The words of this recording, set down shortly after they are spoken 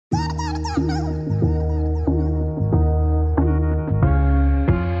What's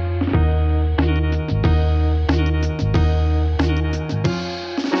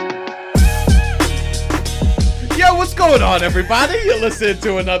going on, everybody? You're listening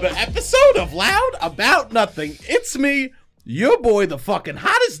to another episode of Loud About Nothing. It's me, your boy, the fucking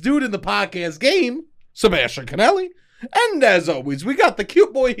hottest dude in the podcast game, Sebastian Canelli. And as always, we got the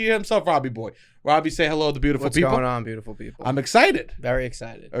cute boy here himself, Robbie Boy. Robbie, say hello to the beautiful people. What's going on, beautiful people? I'm excited. Very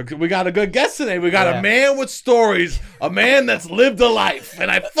excited. We got a good guest today. We got a man with stories, a man that's lived a life, and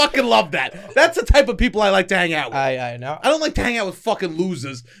I fucking love that. That's the type of people I like to hang out with. I know. I don't like to hang out with fucking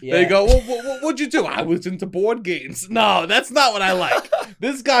losers. Yeah. They go, well, what'd you do? I was into board games. No, that's not what I like.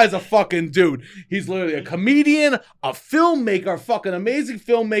 This guy's a fucking dude. He's literally a comedian, a filmmaker, a fucking amazing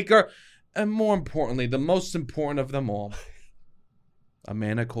filmmaker, and more importantly, the most important of them all, a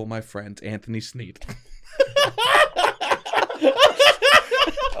man I call my friend, Anthony Sneed.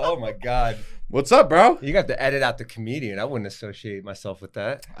 Oh my God. What's up, bro? You got to edit out the comedian. I wouldn't associate myself with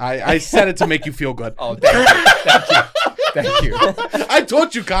that. I said it to make you feel good. Oh, thank you. Thank you. I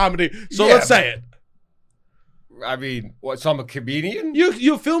taught you comedy, so Yeah, let's say it. I mean, what, so I'm a comedian?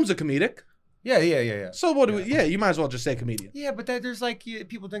 Your films are comedic. Yeah. So what do we, you might as well just say comedian. Yeah, but there's like,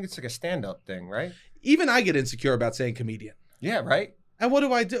 people think it's like a stand-up thing, right? Even I get insecure about saying comedian. Yeah, right? And what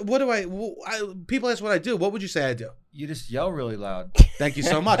do I do? People ask what I do. What would you say I do? You just yell really loud. Thank you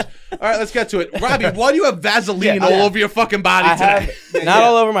so much. All right, let's get to it. Robbie, why do you have Vaseline all over your fucking body today? Not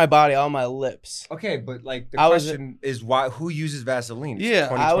all over my body, on my lips. Okay, but like the question is who uses Vaseline? It's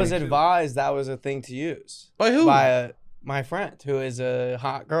I was 2022. advised that was a thing to use. By who? By my friend, who is a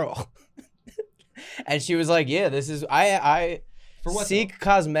hot girl. And she was like, yeah, this is, I For what, seek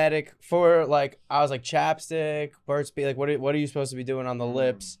cosmetic for, like, I was like, chapstick, Burt's Bees, like, what are you supposed to be doing on the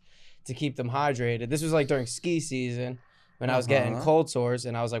lips to keep them hydrated? This was like during ski season when I was getting cold sores,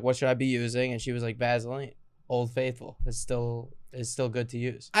 and I was like, what should I be using? And she was like, Vaseline, Old Faithful. It's still good to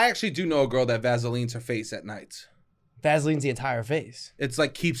use. I actually do know a girl that Vaselines her face at night. Vaseline's the entire face. It's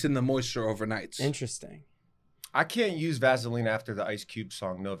like keeps in the moisture overnight. Interesting. I can't use Vaseline after the Ice Cube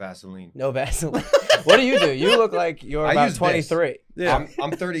song, No Vaseline. No Vaseline. What do? You look like you're I about use 23. Yeah.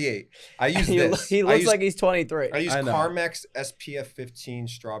 I'm 38. I use He this. looks like he's 23. I use I know. Carmex SPF 15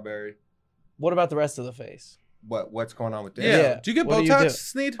 strawberry. What about the rest of the face? What's going on with this? Yeah. Yeah. Do you get What do you Botox, do?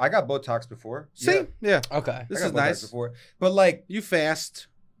 Sneed? I got Botox before. See? Yeah. Okay. This I is got Botox nice. before. But like, You fast.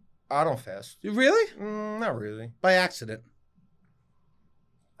 I don't fast. You really? Not really. By accident.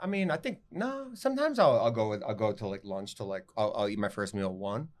 I mean, I think no. Sometimes I'll go to like lunch to like I'll eat my first meal at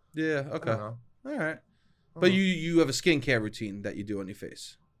 1. Yeah. I Okay. don't know. All right. I But don't know. you have a skincare routine that you do on your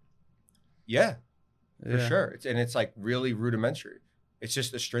face. Yeah, for Yeah. sure. It's like really rudimentary. It's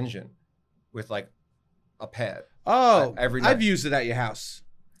just astringent with like a pad. Oh, Every night. I've used it at your house.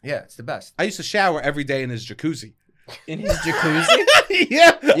 Yeah, it's the best. I used to shower every day in his jacuzzi. In his jacuzzi?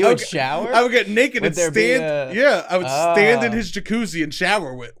 Yeah. You I would shower? I would get naked Would and there be stand. Yeah, I would stand in Oh. his jacuzzi and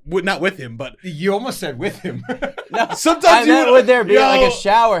shower with not with him, but You almost said with him. No, sometimes I you meant would there be like Yo, a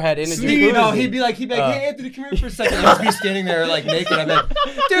shower head in a Sneed, jacuzzi? No, he'd be like, hey Anthony, come here for a second. He'd just be standing there like naked. I'm like,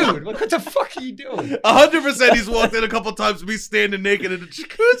 dude, what the fuck are you doing? 100% he's walked in a couple times, me standing naked in the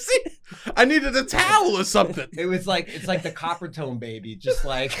jacuzzi. I needed a towel or something. It's like the copper tone baby, just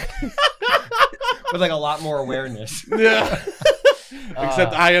like with like a lot more awareness. Yeah.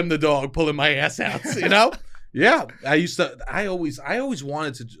 Except I am the dog pulling my ass out, you know? Yeah. I always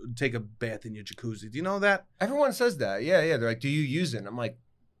wanted to take a bath in your jacuzzi. Do you know that? Everyone says that. Yeah. They're like, do you use it? I'm like,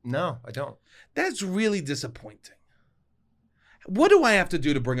 no, I don't. That's really disappointing. What do I have to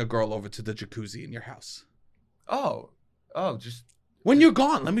do to bring a girl over to the jacuzzi in your house? Oh, just. When you're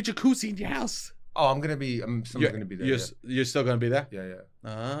gone, let me jacuzzi in your house. Oh, I'm gonna be there. You're still gonna be there? Yeah.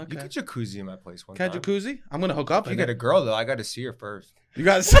 Okay. You get jacuzzi in my place one Can I time. jacuzzi? I'm gonna hook up. If you get a girl though, I got to see her first. You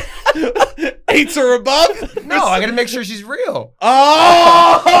guys 8s or above? No, I got to make sure she's real.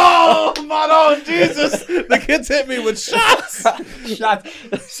 Oh, my Jesus! The kids hit me with shots. Shots.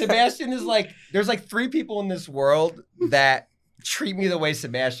 Sebastian is like, there's like 3 people in this world that treat me the way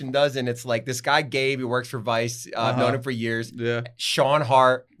Sebastian does, and it's like this guy Gabe, he works for Vice. I've known him for years. Yeah. Sean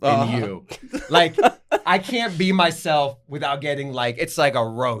Hart and you. Like, I can't be myself without getting like, it's like a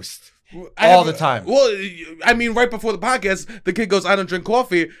roast. All the time. Well, I mean, right before the podcast, the kid goes, I don't drink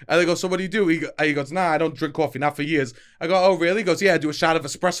coffee. And they go, so what do you do? He goes, nah, I don't drink coffee, not for years. I go, oh, really? He goes, yeah, I do a shot of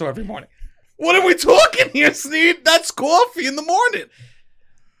espresso every morning. What are we talking here, Sneed? That's coffee in the morning.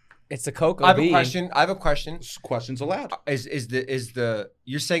 It's a cocoa I have bean. I have a question. Questions allowed. Is the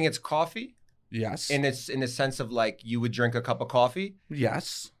you're saying it's coffee? Yes. And it's in the sense of like you would drink a cup of coffee?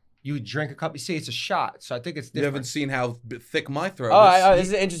 Yes. you drink a cup. You see, it's a shot, so I think it's different. You haven't seen how thick my throat Oh, is. this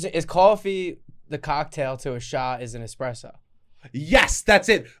is interesting. Is coffee the cocktail to a shot is an espresso? Yes, that's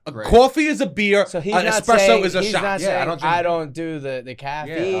it. Great. Coffee is a beer. So he's an not espresso saying, is a he's shot. not Yeah, saying I I don't don't drink- do the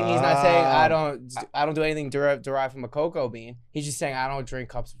caffeine. Yeah. He's not saying I don't do anything derived from a cocoa bean. He's just saying I don't drink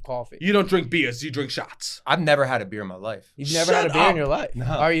cups of coffee. You don't drink beers. You drink shots. I've never had a beer in my life. You've never Shut had a beer up. in your life. No.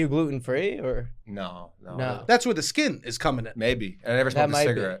 Are you gluten free or No. No. That's where the skin is coming in. Maybe. And I never That smoked a might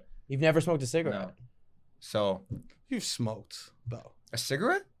be. cigarette. You've never smoked a cigarette? No. So, You've smoked, though. a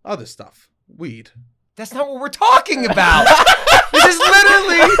cigarette? Other stuff. Weed. That's not what we're talking about. This is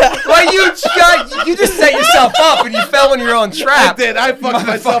literally like you just set yourself up and you fell in your own I trap. did. I fucked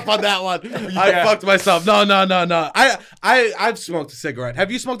myself on that one. I Yeah. fucked myself. No. I've smoked a cigarette.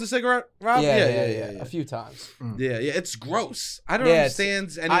 Have you smoked a cigarette, Rob? Yeah. A few times. Yeah. It's gross. I don't Yeah, it's-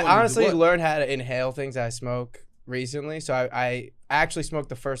 understand anyone. I honestly who would. learned how to inhale things I smoke recently. So I actually smoked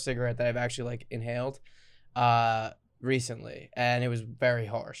the first cigarette that I've actually like inhaled recently, and it was very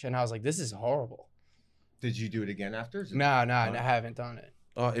harsh. And I was like, this is horrible. Did you do it again after? No, I haven't done it.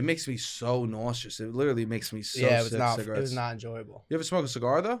 Oh, it makes me so nauseous. It literally makes me so Yeah, it sick. was not. Cigarettes. It was not enjoyable. You ever smoke a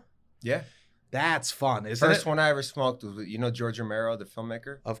cigar though? Yeah. That's fun, isn't First it? one I ever smoked was, you know, George Romero, the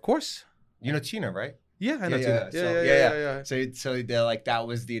filmmaker. Of course. You know Tina, right? Yeah, I know. Yeah, Tina. so- Yeah. So they're like that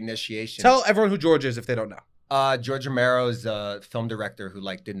was the initiation. Tell everyone who George is if they don't know. George Romero is a film director who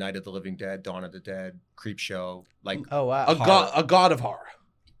like did Night of the Living Dead, Dawn of the Dead, Creep Show, like Oh wow. A god of horror.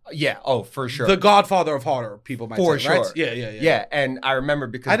 yeah, oh for sure, The godfather of horror, people might For say, right? sure. Yeah. yeah. And I remember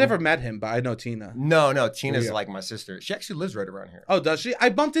because I never met him, but I know Tina. No, Tina's Yeah. like my sister. She actually lives right around here. Oh, does she? I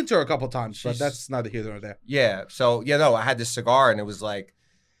bumped into her a couple times, but She's- that's neither here nor there. Yeah. So no, I had this cigar and it was like,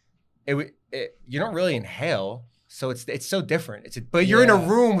 you don't really inhale, so it's so different. But you're in a Yeah.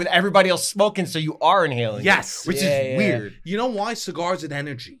 room with everybody else smoking, so you are inhaling. Yes. which Yeah, is weird. You know why? Cigars and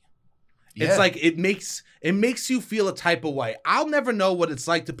energy. Yeah. It's like it makes you feel a type of way. I'll never know what it's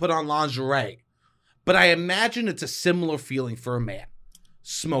like to put on lingerie, but I imagine it's a similar feeling for a man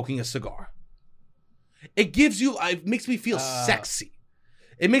smoking a cigar. It makes me feel sexy.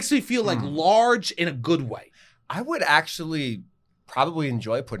 It makes me feel like large in a good way. I would actually probably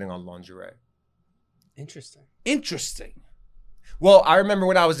enjoy putting on lingerie. Interesting. Well, I remember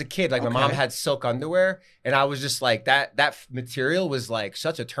when I was a kid, like my mom Okay. had silk underwear, and I was just like that material was like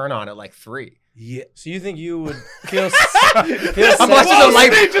such a turn on at like 3. Yeah. So you think you would feel I'm sexy? watching the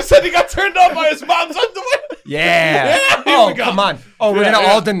light. Steve just said he got turned on by his mom's underwear. Yeah. Here Oh, we go. come on. Oh, we're Yeah, gonna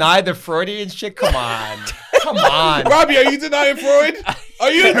yeah. all deny the Freudian shit? Come on. Come on. Robbie, are you denying Freud?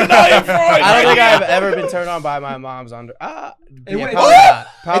 Are you denying Freud? I don't think I've ever been turned on by my mom's under. Yeah, would- probably What? not.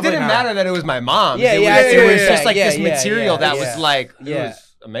 Probably It didn't not. matter that it was my mom. Yeah, it yeah, was, it was yeah, just like yeah, this yeah, material yeah, that yeah. was like, it Yeah.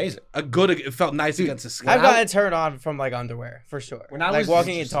 was amazing. It felt nice against the skin. I've gotten turned on from like underwear for sure. When I like was-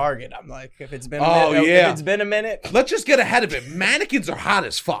 walking in Target, I'm like, if it's been Oh, a minute, yeah. if it's been a minute, Let's just get ahead of it. Mannequins are hot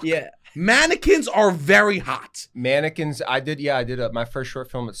as fuck. yeah. Mannequins are very hot. Mannequins, my first short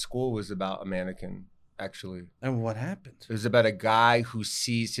film at school was about a mannequin, actually. And what happened? It was about a guy who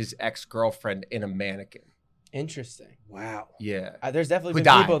sees his ex-girlfriend in a mannequin. Interesting. Wow. Yeah. There's definitely Who been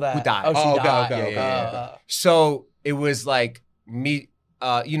died, people that who died. Oh, she Oh, okay, died. okay, okay. So it was like me,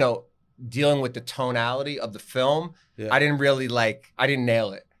 dealing with the tonality of the film. Yeah. I didn't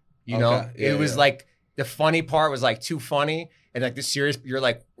nail it. You know, Okay. Yeah, it was yeah. like the funny part was like too funny. And like the serious, you're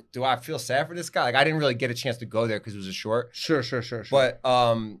like, do I feel sad for this guy? Like I didn't really get a chance to go there because it was a short. Sure.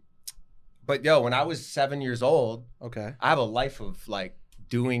 But yo, when I was 7 years old, Okay. I have a life of like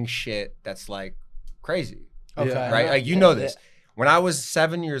doing shit that's like crazy. Okay. Yeah. Right? Like you know this. When I was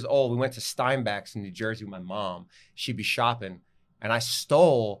 7 years old, we went to Steinbach's in New Jersey with my mom. She'd be shopping, and I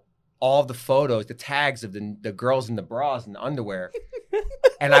stole all of the photos, the tags of the girls in the bras and the underwear.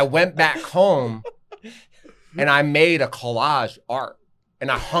 And I went back home and I made a collage art and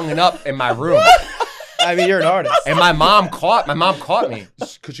I hung it up in my room. I mean, you're an artist. And my mom caught me.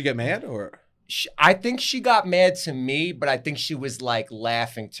 Could you get mad or? I think she got mad to me, but I think she was like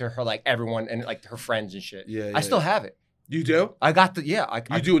laughing to her, like everyone and like her friends and shit. Yeah, I still have it. You do? I got the, yeah.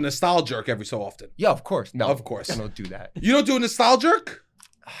 You do a nostalgia jerk every so often. Yeah, of course. No, Of course. I don't do that. You don't do a nostalgia jerk?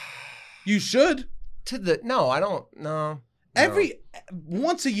 You should. No, I don't, no.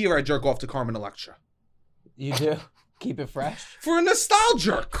 Once a year I jerk off to Carmen Electra. You do. Keep it fresh. For a nostalgia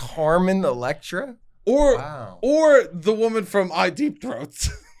jerk. Carmen Electra? Or Wow. or the woman from I Deep Throats.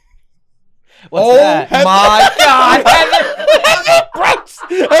 What's Oh that? my God. Heather Brooks!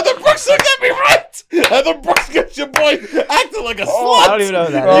 Heather Brooks will get me right! Heather Brooks gets your boy acting like a slut! I don't even know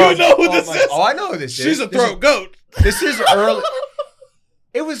who that You is. know who this is? Oh, I know who this is. She's a throat goat. This is early.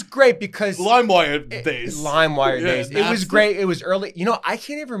 It was great because LimeWire days. LimeWire days. It was that's great. It was early. You know, I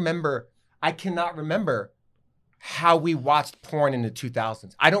can't even remember. I cannot remember how we watched porn in the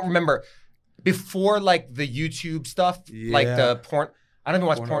 2000s. I don't remember before like the YouTube stuff, like the porn. I don't even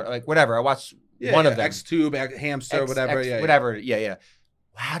watch porn. Like whatever. I watched one of them. Xtube, Hamster, whatever. Whatever. Yeah.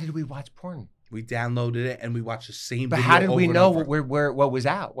 How did we watch porn? We downloaded it and we watched the same But video. how did we know where what was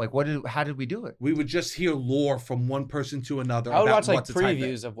out? Like how did we do it? we would just hear lore from one person to another. I would about watch like what to type in.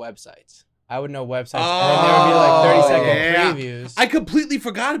 previews of websites. I would know websites, and then there would be like 30-second previews. I completely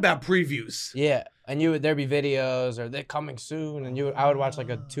forgot about previews. Yeah, and there'd be videos or they're coming soon, and I would watch like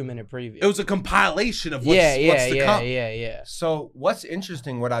a 2-minute preview. It was a compilation of what's to come. Yeah. So what's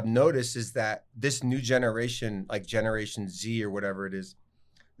interesting, what I've noticed is that this new generation, like Generation Z or whatever it is,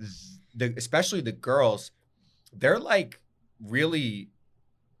 especially the girls, they're like really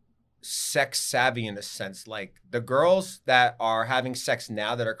sex savvy in a sense. Like the girls that are having sex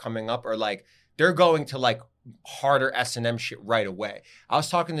now that are coming up are like, they're going to like harder S&M shit right away. I was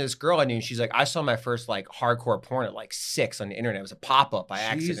talking to this girl I knew, and she's like, I saw my first like hardcore porn at like 6 on the internet. It was a pop-up by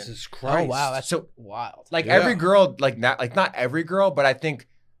accident. Jesus Christ. Oh wow, that's so wild. Like every girl, like not every girl, but I think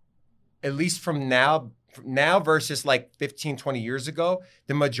at least from now versus like 15, 20 years ago,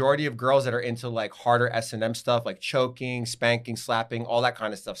 the majority of girls that are into like harder S&M stuff, like choking, spanking, slapping, all that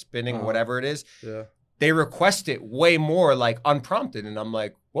kind of stuff, spinning, whatever it is, they request it way more like unprompted. And I'm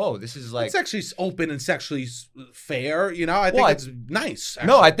like, whoa, this is like... It's actually open and sexually fair, you know? I think it's nice. Actually.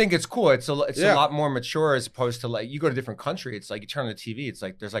 No, I think it's cool. It's a lot more mature as opposed to like, you go to a different country, it's like you turn on the TV, it's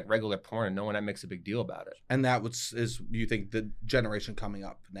like there's like regular porn and no one makes a big deal about it. And that you think the generation coming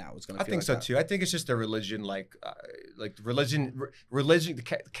up now is going to feel I think so too. I think it's just a religion, like religion,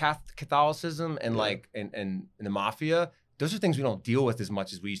 Catholicism and like, and the mafia. Those are things we don't deal with as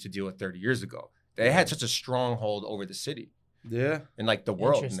much as we used to deal with 30 years ago. They had such a stronghold over the city. Yeah. And like the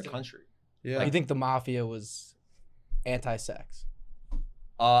world and the country. Yeah. Like, you think the mafia was anti-sex?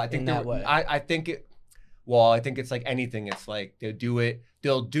 I think in that way. I think it's like anything. It's like they'll do it,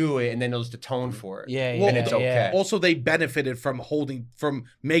 and then they'll just atone for it. Yeah, and it's okay. Also, they benefited from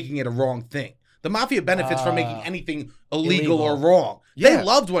making it a wrong thing. The mafia benefits from making anything illegal or wrong. Yeah. They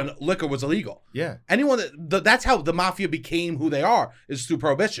loved when liquor was illegal. Yeah. Anyone that's how the mafia became who they are, is through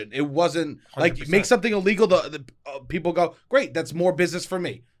prohibition. It wasn't like 100%. make something illegal. The people go, great, that's more business for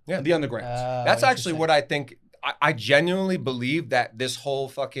me. Yeah. The underground. That's actually what I think. I genuinely believe that this whole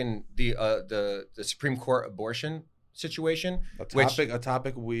fucking the Supreme Court abortion situation, a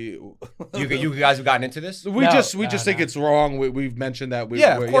topic we you guys have gotten into this. We just think it's wrong. We've mentioned that.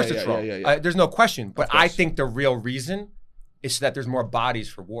 Of course it's wrong. Yeah. There's no question. But I think the real reason is so that there's more bodies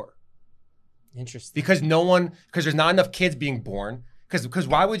for war. Interesting. Because there's not enough kids being born. Because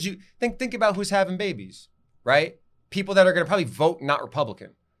why would you think about who's having babies, right? People that are going to probably vote not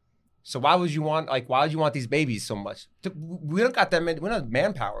Republican. So why would you want these babies so much? We don't got that many. We don't have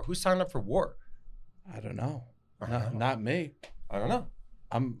manpower. Who's signing up for war? I don't know. Not me. I don't know.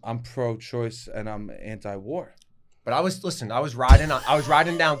 I'm pro-choice and I'm anti-war. But I was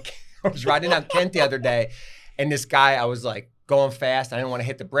riding down Kent the other day, and this guy, I was like going fast. I didn't want to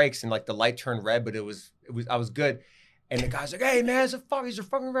hit the brakes, and like the light turned red, but I was good. And the guy's like, "Hey man, it's a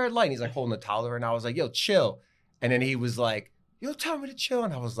fucking red light." And he's like holding the toddler, and I was like, "Yo, chill." And then he was like, "Yo, tell me to chill."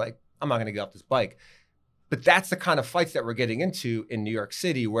 And I was like, I'm not gonna get off this bike. But that's the kind of fights that we're getting into in New York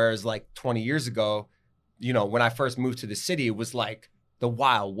City. Whereas like 20 years ago, you know, when I first moved to the city, it was like the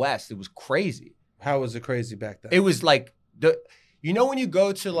Wild West. It was crazy. How was it crazy back then? It was like when you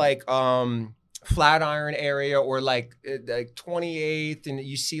go to like Flatiron area or like 28th and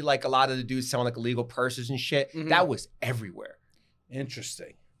you see like a lot of the dudes selling like illegal purses and shit. Mm-hmm. That was everywhere.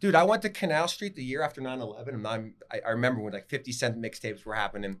 Interesting. Dude, I went to Canal Street the year after 9/11, and I remember when like 50-cent mixtapes were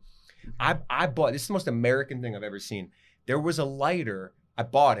happening. I bought, this is the most American thing I've ever seen. There was a lighter, I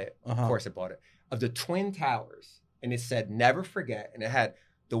bought it, of course I bought it, of the Twin Towers, and it said never forget, and it had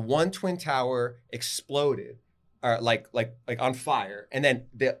the one Twin Tower exploded, like on fire, and then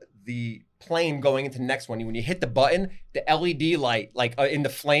the plane going into the next one, when you hit the button, the LED light like in the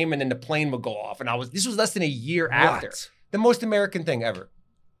flame, and then the plane would go off, and this was less than a year after. The most American thing ever.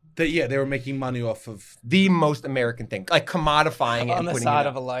 They were making money off of the most American thing, like commodifying it on the side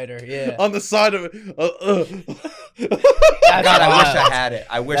of a lighter. Yeah, on the side of it. God, I wish I had it.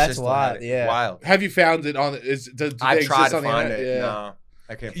 I wish that's I still wild. had it. Yeah. Wild. Have you found it on? I've tried to on find it. Yeah. No,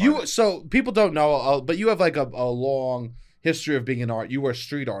 I can't. Find it. So people don't know, but you have like a long history of being an art. You were a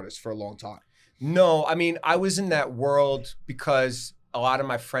street artist for a long time. No, I mean I was in that world because a lot of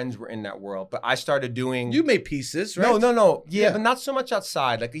my friends were in that world, but I started doing... You made pieces, right? No. Yeah, but not so much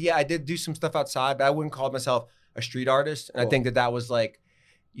outside. Like, yeah, I did do some stuff outside, but I wouldn't call myself a street artist. And I think that was like...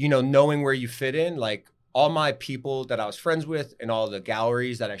 knowing where you fit in, like all my people that I was friends with and all the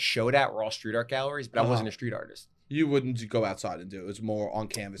galleries that I showed at were all street art galleries, but I wasn't a street artist. You wouldn't go outside and do it. It was more on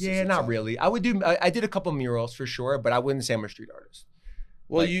canvases. Yeah, not really. I did a couple murals for sure, but I wouldn't say I'm a street artist.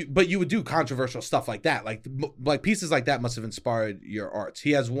 Well, you would do controversial stuff like that. Like pieces like that must have inspired your art.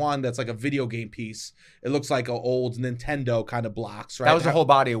 He has one that's like a video game piece. It looks like an old Nintendo kind of blocks, right? That was the whole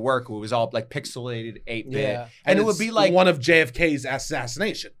body of work. It was all like pixelated 8-bit. Yeah. And it would be like one of JFK's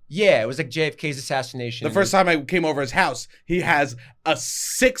assassination. Yeah, it was like JFK's assassination. The first time I came over his house, he has a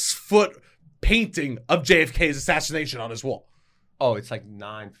 6-foot painting of JFK's assassination on his wall. Oh, it's like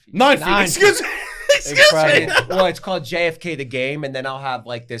 9 feet. 9 feet. Excuse me. Excuse me. Well, it's called JFK the Game, and then I'll have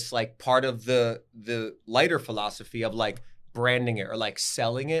like this like part of the lighter philosophy of like branding it or like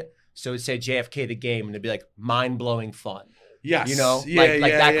selling it. So it'd say JFK the Game, and it'd be like mind-blowing fun. Yes. You know? Yeah,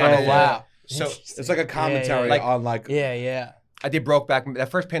 like that kind of wow. So it's like a commentary on like Yeah. I did Brokeback. That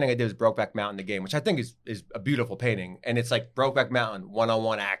first painting I did was Brokeback Mountain the Game, which I think is a beautiful painting, and it's like Brokeback Mountain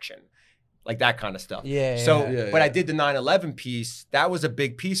one-on-one action. Like that kind of stuff. But I did the 9/11 piece. That was a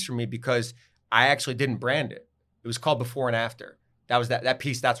big piece for me because I actually didn't brand it. It was called Before and After. That was that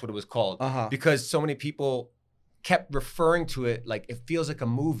piece. That's what it was called. Because so many people kept referring to it like it feels like a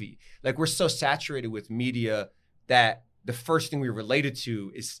movie. Like we're so saturated with media that the first thing we related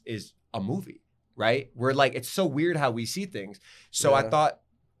to is a movie, right? We're like, it's so weird how we see things. So I thought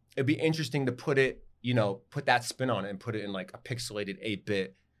it'd be interesting to put it, put that spin on it and put it in like a pixelated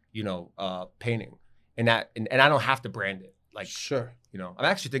 8-bit, painting. And I don't have to brand it. Like, sure. I'm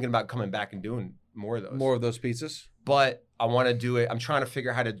actually thinking about coming back and doing more of those. More of those pieces? But I want to do it. I'm trying to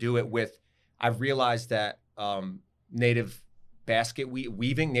figure out how to do it with, I've realized that native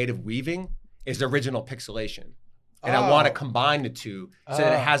weaving is original pixelation. And I want to combine the two so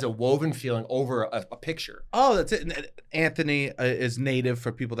that it has a woven feeling over a picture. Oh, that's it. And Anthony is native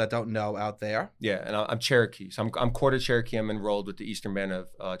for people that don't know out there. Yeah, and I'm Cherokee. So I'm quarter Cherokee. I'm enrolled with the Eastern Band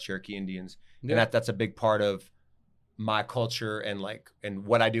of Cherokee Indians. Yeah. And that's a big part of my culture and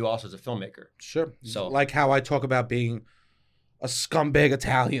what I do also as a filmmaker. Sure. So like how I talk about being a scumbag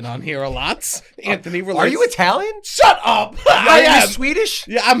Italian on here a lot. Anthony relates. Are you Italian? Shut up! I am. Swedish?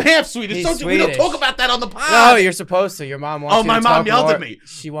 Yeah, I'm half Swedish. We don't talk about that on the pod. No, you're supposed to. Your mom wants you to talk more. Oh, my mom yelled at me.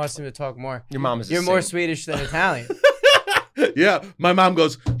 She wants him to talk more. Your mom is You're more Swedish than Italian. Yeah, my mom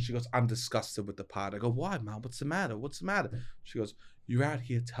goes, I'm disgusted with the pod. I go, why, Mom? What's the matter? She goes, you're out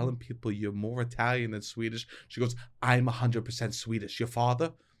here telling people you're more Italian than Swedish. She goes, I'm 100% Swedish. Your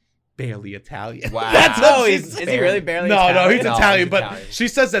father? Barely Italian. Wow. Is he really barely Italian? No, he's Italian, but she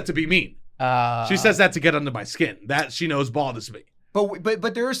says that to be mean. She says that to get under my skin. That she knows bothers me.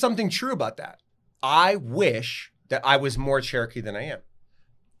 But there is something true about that. I wish that I was more Cherokee than I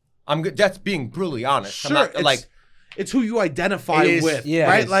am. That's being brutally honest. Sure, it's who you identify with,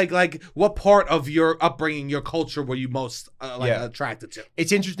 right? Like what part of your upbringing, your culture were you most attracted to?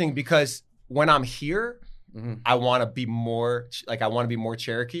 It's interesting because when I'm here, I want to be more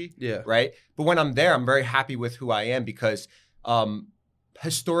Cherokee, right? But when I'm there, I'm very happy with who I am because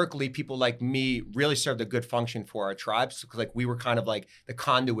historically, people like me really served a good function for our tribes because we were kind of like the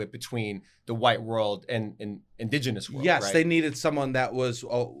conduit between the white world and indigenous world. Yes, right? they needed someone that was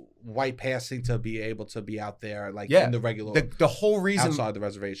white passing to be able to be out there in the regular the whole reason outside the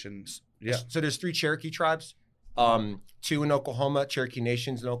reservations. Yeah. So there's 3 Cherokee tribes, 2 in Oklahoma, Cherokee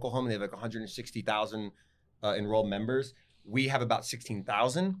Nations in Oklahoma. They have like 160,000 enrolled members. We have about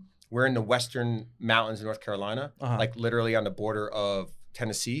 16,000. We're in the western mountains in North Carolina, like literally on the border of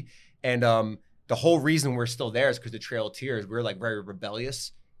Tennessee. And the whole reason we're still there is because the Trail of Tears, we're like very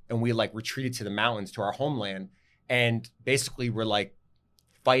rebellious and we like retreated to the mountains, to our homeland. And basically we're like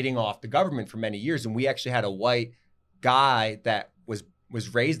fighting off the government for many years. And we actually had a white guy that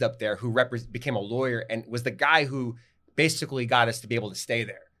was raised up there who became a lawyer and was the guy who basically got us to be able to stay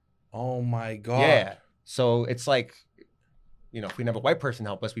there. Oh my God. Yeah. So it's like, if we didn't have a white person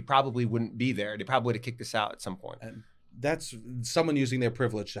help us, we probably wouldn't be there. They probably would have kicked us out at some point. And that's someone using their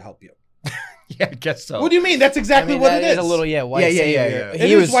privilege to help you. Yeah, I guess so. What do you mean? That's exactly what it is. A little, white savior.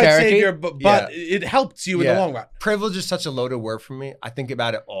 He was white savior, but it helps you in the long run. Privilege is such a loaded word for me. I think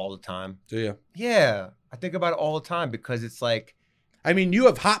about it all the time. Do you? Yeah, I think about it all the time because it's like, I mean, you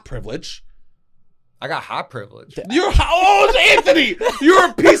have hot privilege. I got hot privilege. Anthony, you're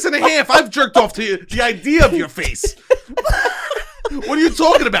a piece and a half. I've jerked off to you, the idea of your face. What are you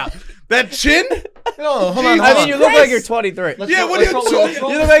talking about? That chin? No, hold on. I mean, you look like you're 23. What are you talking?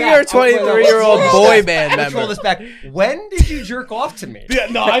 You look like you're a 23-year-old boy band member. Let's roll this back. When did you jerk off to me? Yeah,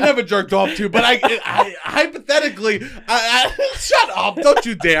 no, I never jerked off to you, but I hypothetically, shut up! Don't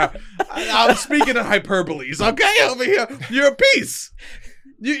you dare! I'm speaking in hyperboles, okay? Over here, you're a piece.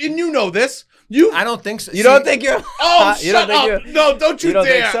 And you know this. I don't think so. You don't think you're? Oh, You don't shut up! think No, don't you don't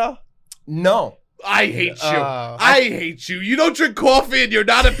dare! think so? No. I hate you. Oh. I hate you. You don't drink coffee and you're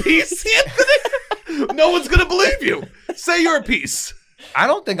not a piece, Anthony. No one's gonna believe you. Say you're a piece. I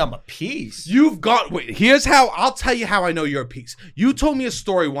don't think I'm a piece. Wait, here's how, I'll tell you how I know you're a piece. You told me a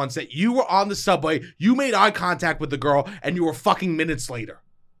story once that you were on the subway, you made eye contact with the girl, and you were fucking minutes later.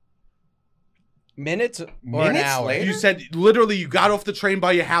 Minutes or an Minutes hour? later? You said literally you got off the train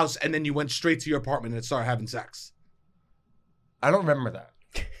by your house and then you went straight to your apartment and started having sex. I don't remember that.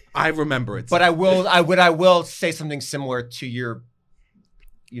 I remember it. But I will say something similar to your,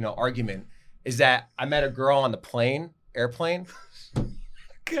 argument, is that I met a girl on the airplane,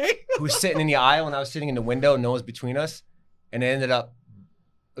 okay. who was sitting in the aisle and I was sitting in the window and no one was between us. And it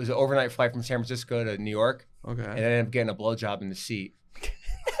was an overnight flight from San Francisco to New York. Okay. And I ended up getting a blowjob in the seat.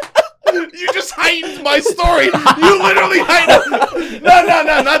 You just heightened my story. You literally heightened.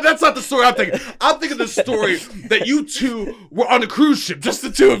 No. That's not the story I'm thinking. I'm thinking the story that you two were on a cruise ship, just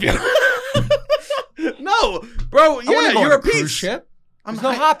the two of you. No, bro. Yeah, you're a piece. Ship. There's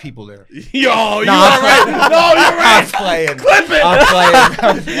no hot people there. Yo, you are I'm right. No, you're right. I'm playing. Clip it.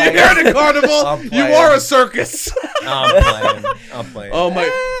 I'm playing. You're in a carnival. I'm You playing. are a circus. I'm playing. Oh my!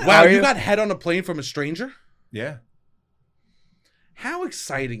 Wow, Are you you? got head on a plane from a stranger? Yeah. How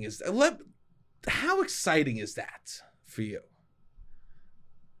exciting is that? How exciting is that for you?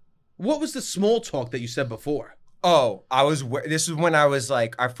 What was the small talk that you said before? Oh, this is when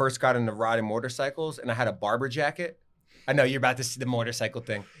I first got into riding motorcycles and I had a barber jacket. I know you're about to see the motorcycle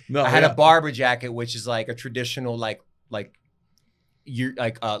thing. No, I had a barber jacket, which is like a traditional,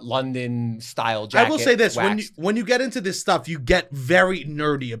 London style jacket. I will say this: waxed. when you get into this stuff, you get very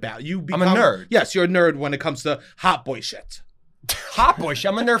nerdy about. I'm a nerd. Yes, you're a nerd when it comes to hot boy shit. Hot boy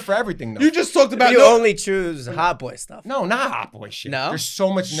shit. I'm a nerd for everything, though. You just talked about You only choose hot boy stuff. No, not hot boy shit. No? There's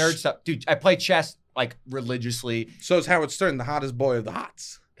so much nerd stuff. Dude, I play chess religiously. So is Howard Stern, the hottest boy of the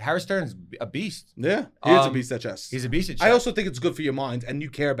hots. Harry Stern's a beast. Yeah, he is a beast at chess. He's a beast at chess. I also think it's good for your mind, and you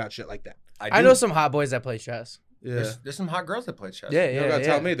care about shit like that. I know some hot boys that play chess. Yeah, There's some hot girls that play chess. Yeah, you yeah. don't gotta yeah.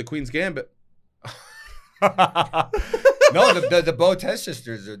 tell me the Queen's Gambit. No, the Boatez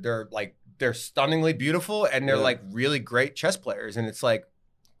sisters, they're stunningly beautiful and they're really great chess players, and it's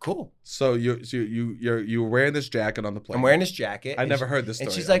cool. So you're wearing this jacket on the plane. I'm wearing this jacket. I never heard this story.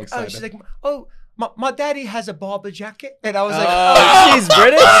 And she's I'm like, excited. my daddy has a barber jacket, and I was like, Oh, she's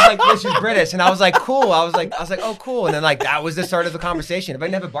British? I was like, yeah, she's British, and I was like, cool. I was like, oh, cool. And then that was the start of the conversation. If I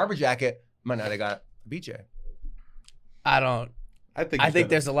didn't have a barber jacket, I might not have got a BJ. I think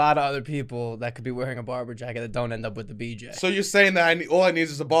there's a lot of other people that could be wearing a barber jacket that don't end up with the BJ So you're saying that all I need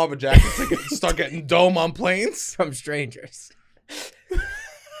is a barber jacket to start getting dome on planes? from strangers.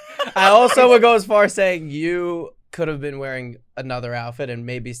 I also would go as far as saying you could have been wearing another outfit and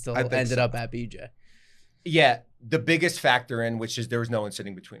maybe still I think ended so. up at BJ. Yeah, the biggest factor in which is there was no one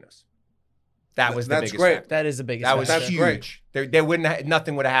sitting between us. That was the That's biggest great. factor. That is the biggest. That was That's huge. great. There wouldn't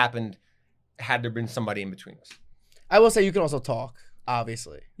nothing would have happened had there been somebody in between us. I will say you can also talk.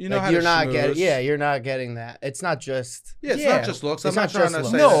 Obviously, You know how to you're not schmooze. getting. Yeah, you're not getting that. It's not just. Yeah, it's not just looks. I'm It's not not trying just to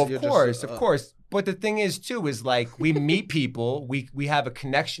looks. say No, that of you're course, just, of course. But the thing is, too, is we meet people, we have a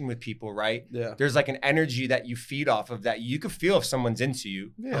connection with people, right? Yeah. There's an energy that you feed off of that you can feel if someone's into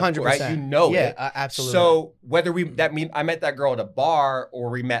you. Yeah, 100%. Right? You know yeah, it. Absolutely. So whether I met that girl at a bar or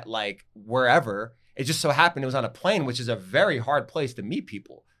we met wherever, it just so happened it was on a plane, which is a very hard place to meet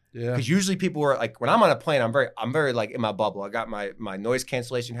people. Yeah. Because usually people are when I'm on a plane, I'm very in my bubble. I got my noise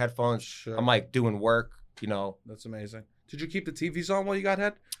cancellation headphones. Sure. I'm doing work, That's amazing. Did you keep the TVs on while you got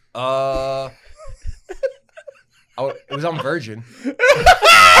head? It was on Virgin.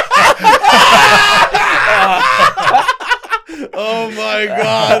 Oh my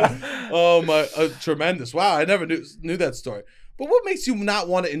god! Oh my, tremendous! Wow, I never knew that story. But what makes you not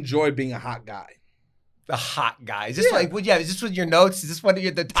want to enjoy being a hot guy? A hot guy. Is this is this what your notes? Is this what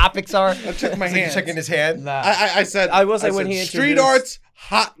the topics are? I checked my It's like hands. checking his hand. Nah. I said. I will say when said, he street introduced- arts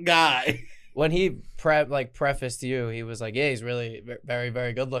hot guy. when he prefaced you, he was like, "Yeah, he's really very,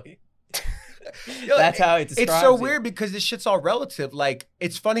 very good looking." Yo, That's how he describes It's so you. weird because this shit's all relative.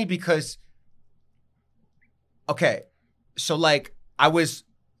 It's funny because, okay, so I was.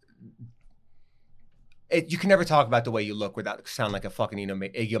 You can never talk about the way you look without sound like a fucking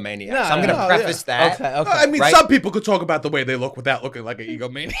egomaniac. No, so I'm gonna no, preface that. Okay. I mean, Right? some people could talk about the way they look without looking like an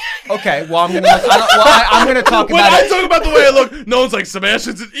egomaniac. Okay, well I'm gonna. I'm gonna talk When about I it. talk about the way I look, no one's like,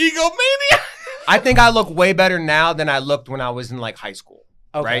 Sebastian's an egomaniac. I think I look way better now than I looked when I was in high school.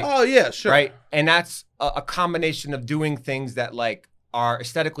 Okay. Right? Oh yeah, sure. Right? And that's a combination of doing things that are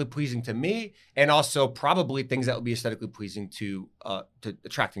aesthetically pleasing to me, and also probably things that will be aesthetically pleasing to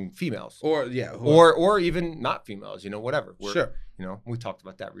attracting females, or even not females. Whatever. Sure. We talked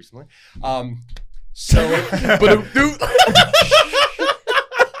about that recently. So,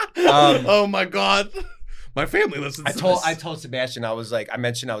 oh my God. My family listens to this. I told Sebastian, I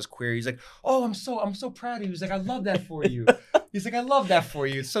mentioned I was queer. He's like, oh, I'm so proud of you. He's like, I love that for you. He's like, I love that for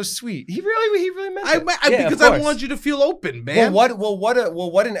you. It's so sweet. He really meant it. Because I want you to feel open, man. What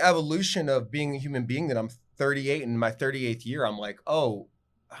an evolution of being a human being that I'm 38 in my 38th year. I'm like, oh,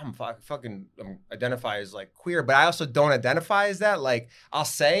 I'm identify as like queer, but I also don't identify as that. Like, I'll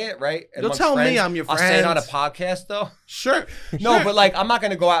say it, right? You'll tell me I'm your friend. I'll say it on a podcast though. Sure. No, but like, I'm not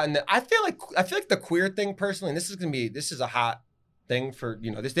gonna go out and I feel like the queer thing personally, and this is a hot thing for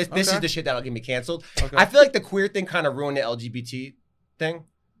this is the shit that'll get me canceled. Okay. I feel like the queer thing kind of ruined the LGBT thing.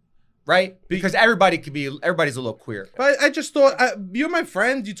 Right? Because everybody's a little queer. But I just thought, you're my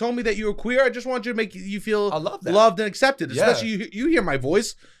friend. You told me that you were queer. I just want you to make you feel loved and accepted. Especially you hear my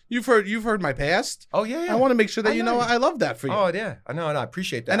voice. You've heard my past. Oh, yeah. I want to make sure that I love that for you. Oh, yeah. I know. I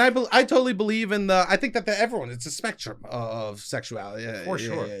appreciate that. And I totally believe in I think that everyone, it's a spectrum of sexuality. Yeah, for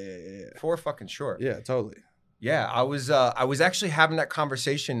sure. Yeah. For fucking sure. Yeah, totally. Yeah, I was actually having that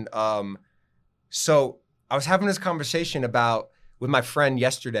conversation. So I was having this conversation with my friend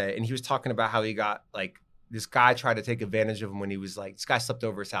yesterday, and he was talking about how he got like this guy tried to take advantage of him when he was like, this guy slept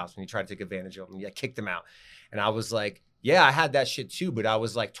over his house when he tried to take advantage of him. Yeah, kicked him out. And I was like, yeah, I had that shit too, but I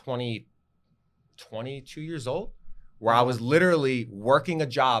was like 22 years old, where I was literally working a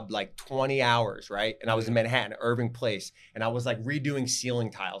job like 20 hours, right? And I was in Manhattan, Irving Place, and I was like redoing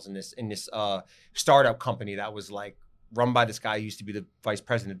ceiling tiles in this startup company that was like run by this guy who used to be the vice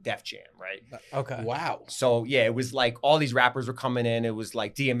president of Def Jam, right? Okay. Wow. So yeah, it was like all these rappers were coming in. It was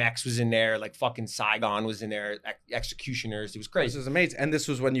like DMX was in there, like fucking Saigon was in there, Executioners. It was crazy. This is amazing. And this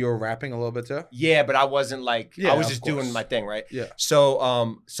was when you were rapping a little bit too? Yeah, but I wasn't like, I was just doing my thing, right? Yeah. So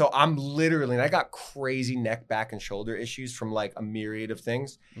I'm literally, and I got crazy neck, back, and shoulder issues from like a myriad of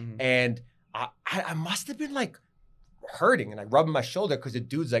things. Mm-hmm. And I must have been like hurting and like rubbing my shoulder because the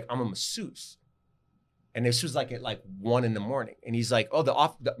dude's like, I'm a masseuse. And this was like at like 1 a.m. And he's like, oh,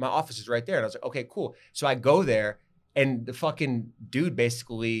 my office is right there. And I was like, okay, cool. So I go there and the fucking dude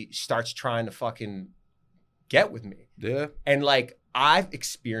basically starts trying to fucking get with me. Yeah. And like, I've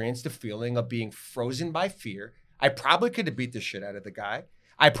experienced the feeling of being frozen by fear. I probably could have beat the shit out of the guy.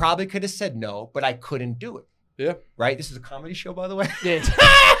 I probably could have said no, but I couldn't do it. Yeah. Right? This is a comedy show, by the way. Yeah.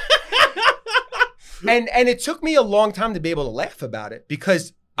 and it took me a long time to be able to laugh about it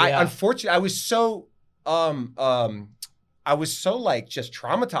because unfortunately, I was so like just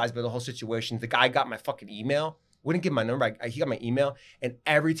traumatized by the whole situation. The guy got my fucking email, wouldn't give my number. He got my email, and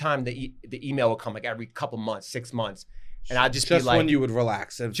every time the email would come, like every couple months, 6 months, and I'd just be like, when you would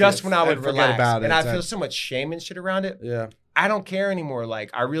relax, when I would relax, about it, and I feel so much shame and shit around it. Yeah, I don't care anymore.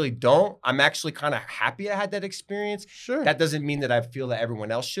 Like I really don't. I'm actually kind of happy I had that experience. Sure. That doesn't mean that I feel that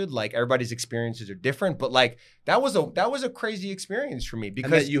everyone else should. Like everybody's experiences are different, but like that was a crazy experience for me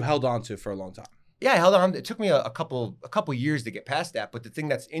because and that you held on to for a long time. Yeah, I held on. It took me a couple years to get past that. But the thing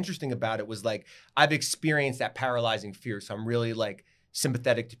that's interesting about it was like I've experienced that paralyzing fear. So I'm really like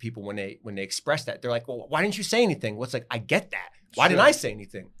sympathetic to people when they express that. They're like, well, why didn't you say anything? Well, it's like, I get that. Why didn't I say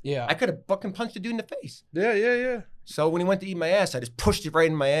anything? Yeah. I could have fucking punched the dude in the face. Yeah. So when he went to eat my ass, I just pushed it right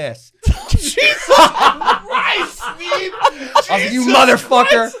in my ass. Jesus Christ, Sneed! I was like, you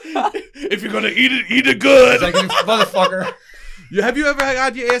motherfucker. Christ. If you're going to eat it good. I was like, you motherfucker. Have you ever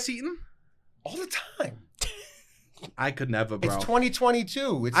had your ass eaten? All the time. I could never, bro. It's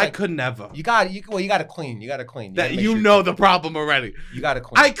 2022. It's I could never. You got to clean. You got to clean. You know the problem already. You got to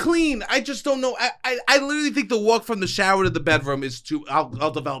clean. I clean. I just don't know. I literally think the walk from the shower to the bedroom is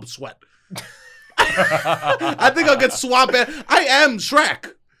I'll develop sweat. I think I'll get swamp. I am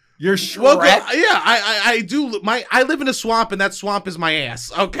Shrek. You're Shrek? Well, yeah, I do. I live in a swamp, and that swamp is my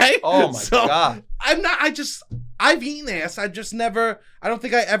ass. Okay. Oh my God. I'm not. I've eaten ass. I just never. I don't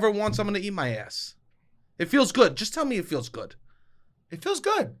think I ever want someone to eat my ass. It feels good. Just tell me it feels good. It feels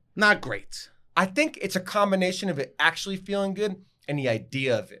good. Not great. I think it's a combination of it actually feeling good and the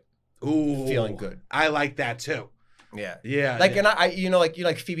idea of it feeling good. I like that too. Yeah. Like, and I you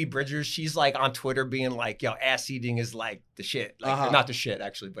like Phoebe Bridgers, she's like on Twitter being like, yo, ass eating is like the shit. Like, not the shit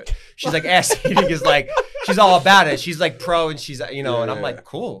actually, but she's like, ass eating is like, she's all about it. She's like pro and she's, and I'm like,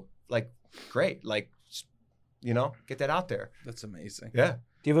 cool. Like, great. Like, get that out there. That's amazing. Yeah.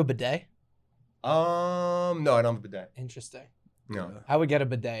 Do you have a bidet? No, I don't have a bidet. Interesting. No. I would get a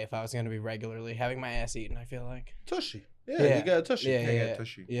bidet if I was going to be regularly having my ass eaten, I feel like. Tushy. Yeah, you got a tushy. Yeah.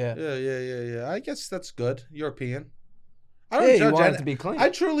 Tushy. Yeah. I guess that's good. European. I don't Yeah, you judge want any- it to be clean. I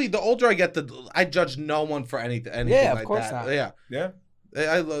truly, the older I get, I judge no one for anything Yeah, of like course that. not. Yeah.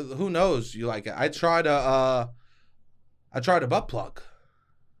 Yeah. Who knows? You like it? I tried a butt plug.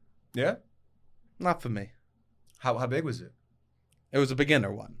 Yeah. Not for me. How big was it? It was a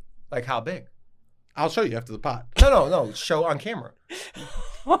beginner one. Like how big? I'll show you after the pot. No. Show on camera.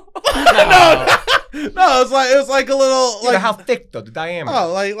 No, it was like a little Yeah, like how thick though? The diameter.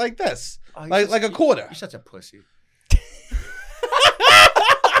 oh like this, Oh, like a quarter. You're such a pussy.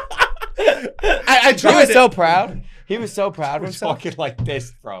 I He tried was it. so proud. He was so proud of We're himself. talking like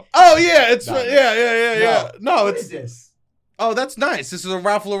this, bro. Oh yeah, it's No. yeah. No, What it's is this? oh that's nice. This is a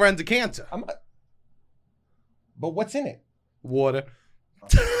Ralph Lauren decanter. But what's in it? Water.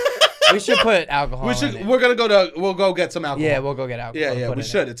 We should put alcohol We in should. it. We'll go get some alcohol. Yeah, we'll go get alcohol. yeah. and put We it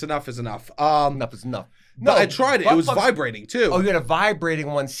should. in. It's enough is enough. Enough is enough. But I tried it. It was butt plugs- vibrating too. Oh, you had a vibrating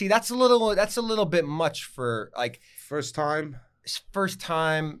one. See, that's a little bit much for like First time. first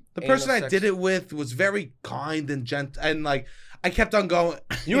time. The person anal I sex. did it with was very kind and gentle, and like I kept on going.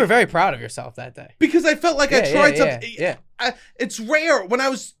 You were very proud of yourself that day. because I felt like I tried something. Yeah. It's rare. When I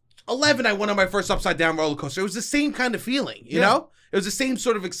was 11, I went on my first upside down roller coaster. It was the same kind of feeling, you Yeah. know? It was the same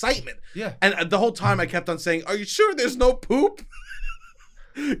sort of excitement. Yeah. And the whole time I kept on saying, "Are you sure there's no poop?"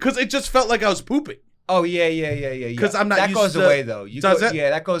 Because it just felt like I was pooping. Oh yeah. 'Cause I'm not That used goes to- away though. Does it?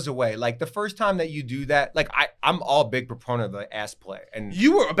 Yeah, that goes away. Like the first time that you do that, like I'm all big proponent of the ass play, and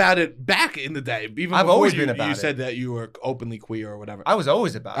You were about it back in the day. Even I've before always you, been about you it. said that you were openly queer or whatever. I was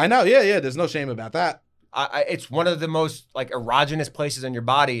always about it. I know. Yeah. There's no shame about that. It's one of the most like erogenous places in your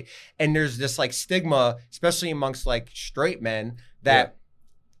body, and there's this like stigma, especially amongst like straight men, that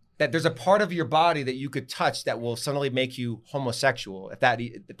there's a part of your body that you could touch that will suddenly make you homosexual if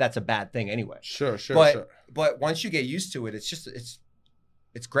that's a bad thing anyway. Sure. But once you get used to it,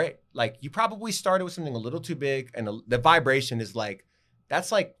 it's great. Like you probably started with something a little too big, and the vibration is like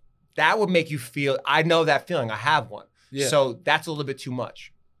that would make you feel. I know that feeling. I have one. Yeah. So that's a little bit too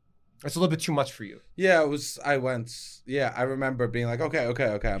much. It's a little bit too much for you. Yeah, it was. I went. Yeah, I remember being like, okay,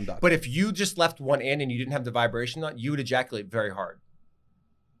 I'm done. But if you just left one in and you didn't have the vibration on, you would ejaculate very hard.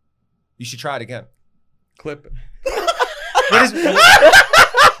 You should try it again. Clip it.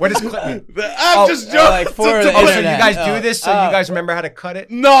 What is clip mean? I'm just joking. like for the Oh, so you internet. guys do this so Oh. you guys remember how to cut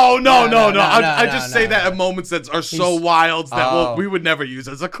it? No. No, I no, just no, say no. that at moments that are so He's- wild that Oh. we would never use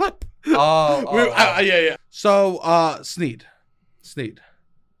as a clip. Oh, Yeah. So, Sneed,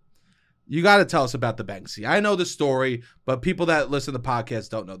 you got to tell us about the Banksy. I know the story, but people that listen to the podcast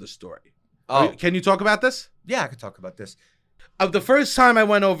don't know the story. Can you talk about this? Yeah, I could talk about this. The first time I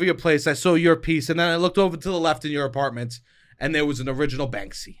went over your place, I saw your piece, and then I looked over to the left in your apartment, and there was an original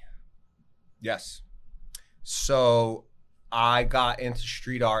Banksy. Yes. So I got into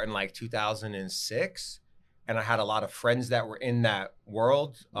street art in like 2006, and I had a lot of friends that were in that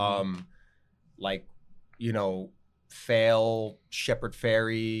world. Like, you know, Fail, Shepherd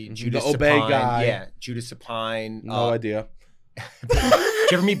Ferry, Judas The Obey Sapine. guy. Yeah, Judas Sapine. No idea. Did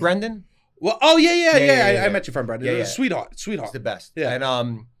you ever meet Brendan? Well, oh yeah. Yeah. I met your friend Brendan. Yeah. Sweetheart. He's the best. Yeah.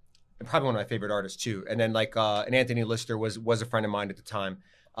 And probably one of my favorite artists too. And then like and Anthony Lister was a friend of mine at the time.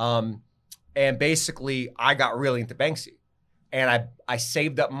 And basically I got really into Banksy. And I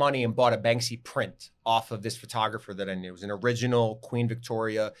saved up money and bought a Banksy print off of this photographer that I knew. It was an original Queen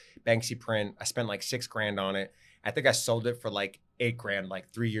Victoria Banksy print. I spent like $6,000 on it. I think I sold it for like $8,000 like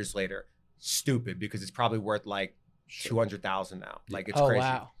 3 years later. Stupid, because it's probably worth like 200,000 now. Like it's crazy.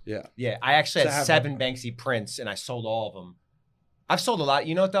 Wow. Yeah, I actually To had have 7 Banksy prints and I sold all of them. I've sold a lot.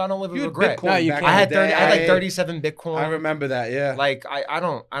 You know what though? I don't live with You had regret. Bitcoin No, you back can't. in I had the 30. I had like day. 37 Bitcoin. I remember that. Yeah. Like I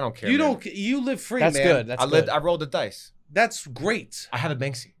don't care. you man. don't. You live free, That's man. good. That's good. I rolled the dice. That's great. I have a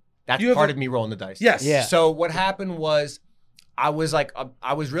Banksy. That's You have part a- of me rolling the dice. Yes. Yeah. So what happened was, I was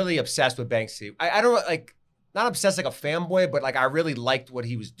really obsessed with Banksy. I don't like, not obsessed like a fanboy, but like I really liked what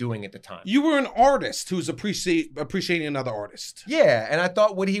he was doing at the time. You were an artist who's appreciating another artist. Yeah, and I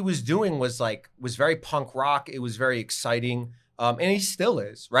thought what he was doing was very punk rock. It was very exciting, and he still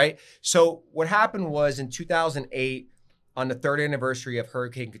is, right? So what happened was in 2008, on the 3rd anniversary of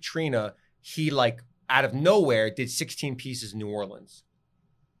Hurricane Katrina, he like out of nowhere did 16 pieces in New Orleans.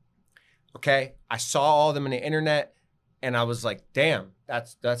 Okay, I saw all of them on the internet, and I was like, "Damn,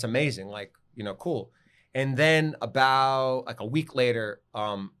 that's amazing! Like, you know, cool." And then about like a week later,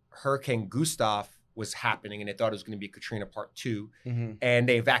 Hurricane Gustav was happening, and they thought it was going to be Katrina Part 2, and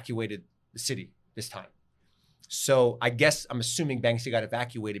they evacuated the city this time. So I guess I'm assuming Banksy got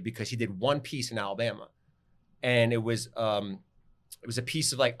evacuated because he did one piece in Alabama, and it was a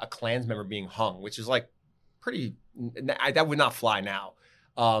piece of like a Klans member being hung, which is like pretty, that would not fly now.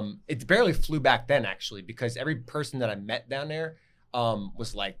 It barely flew back then, actually, because every person that I met down there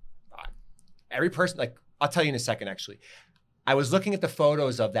was like, every person, like, I'll tell you in a second, actually. I was looking at the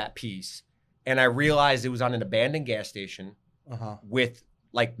photos of that piece, and I realized it was on an abandoned gas station with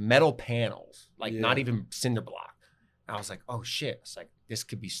like metal panels, like not even cinder block. And I was like, oh shit. It's like, this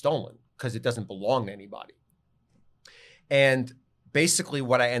could be stolen because it doesn't belong to anybody. And basically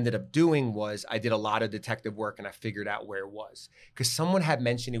what I ended up doing was I did a lot of detective work and I figured out where it was. Because someone had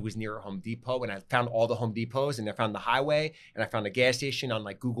mentioned it was near a Home Depot, and I found all the Home Depots, and I found the highway, and I found a gas station on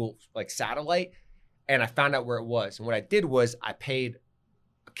like Google like satellite, and I found out where it was. And what I did was I paid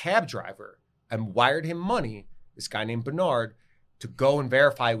a cab driver and wired him money, this guy named Bernard, to go and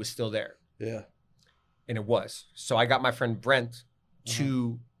verify it was still there. Yeah. And it was. So I got my friend Brent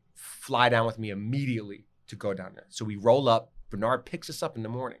to fly down with me immediately to go down there. So we roll up. Bernard picks us up in the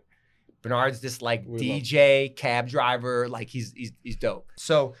morning. Bernard's this like DJ cab driver, like he's dope.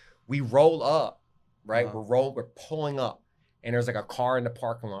 So we roll up, right? We're pulling up, and there's like a car in the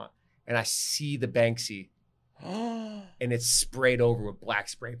parking lot, and I see the Banksy, and it's sprayed over with black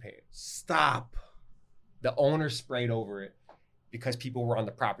spray paint. Stop. The owner sprayed over it because people were on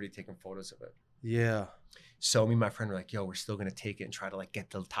the property taking photos of it. Yeah. So me and my friend were like, yo, we're still gonna take it and try to like get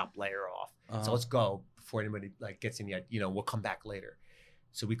the top layer off. So let's go before anybody like gets in yet. We'll come back later.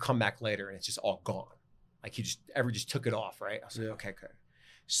 So we come back later and it's just all gone. Like he just took it off, right? I was like, okay.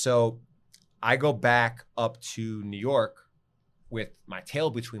 So I go back up to New York with my tail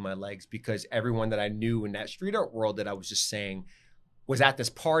between my legs because everyone that I knew in that street art world that I was just saying was at this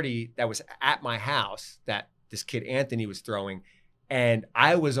party that was at my house that this kid Anthony was throwing. And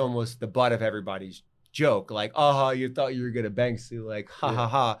I was almost the butt of everybody's joke. Like, you thought you were gonna Banksy, like,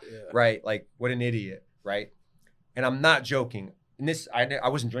 ha, right? Like, what an idiot, right? And I'm not joking. And this, I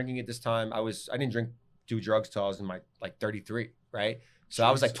wasn't drinking at this time. I didn't do drugs till I was in my like 33, right? So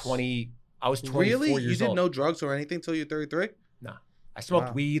I was like 20. I was 24 really? years old. You didn't know drugs or anything till you're 33? No, I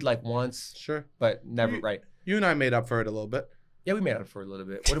smoked weed like once. Sure, but never. Right? You and I made up for it a little bit. Yeah, we made up for it a little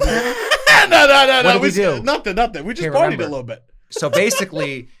bit. What did we do? No. What did we do? Nothing. We just partied a little bit. So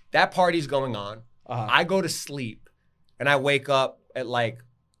basically, that party's going on. I go to sleep, and I wake up at like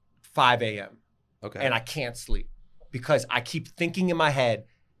 5 a.m. Okay. And I can't sleep because I keep thinking in my head,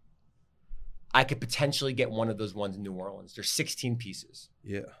 I could potentially get one of those ones in New Orleans. There's 16 pieces.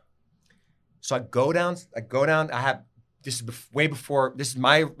 Yeah. So I go down. This is way before. This is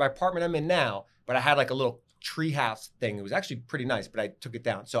my apartment I'm in now, but I had like a little treehouse thing. It was actually pretty nice, but I took it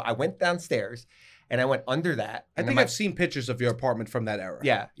down. So I went downstairs. And I went under that. I think I've seen pictures of your apartment from that era.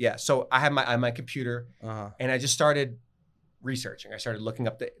 Yeah. So I had my computer, and I just started researching. I started looking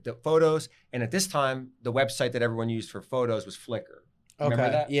up the photos. And at this time, the website that everyone used for photos was Flickr.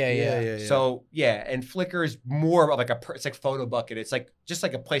 Remember that? Yeah. So and Flickr is more of like it's like Photo Bucket. It's like just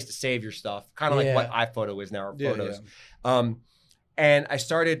like a place to save your stuff, kind of like what iPhoto is now, or Photos. And I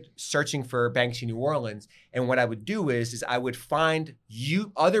started searching for Banksy New Orleans. And what I would do is I would find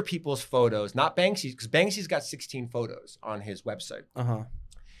other people's photos, not Banksy's, because Banksy's got 16 photos on his website.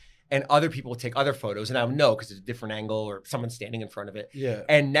 And other people would take other photos, and I would know because it's a different angle or someone standing in front of it. Yeah.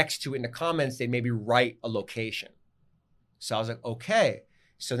 And next to it in the comments, they'd maybe write a location. So I was like, okay.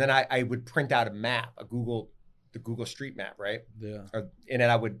 So then I would print out a map, the Google Street Map, right? Yeah. And then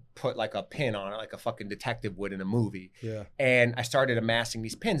I would put like a pin on it, like a fucking detective would in a movie. Yeah. And I started amassing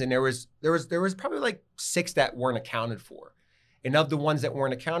these pins, and there was probably like 6 that weren't accounted for. And of the ones that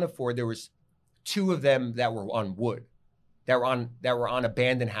weren't accounted for, there was 2 of them that were on wood, that were on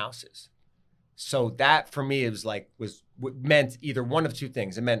abandoned houses. So that for me meant either one of 2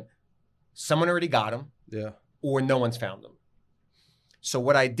 things. It meant someone already got them, or no one's found them. So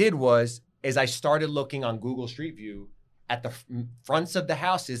what I did was I started looking on Google Street View at the fronts of the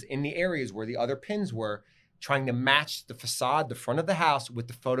houses in the areas where the other pins were, trying to match the facade, the front of the house, with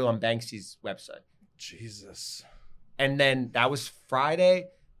the photo on Banksy's website. Jesus. And then that was Friday,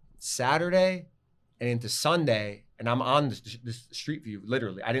 Saturday, and into Sunday, and I'm on this Street View,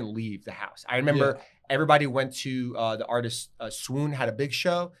 literally. I didn't leave the house. I remember everybody went to the artist Swoon had a big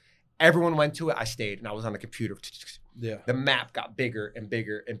show. Everyone went to it. I stayed, and I was on the computer. Yeah. The map got bigger and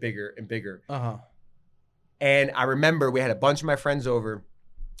bigger and bigger and bigger. And I remember we had a bunch of my friends over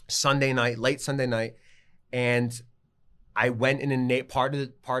late Sunday night, and I went in a part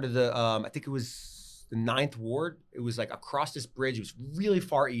of the I think it was the 9th Ward. It was like across this bridge. It was really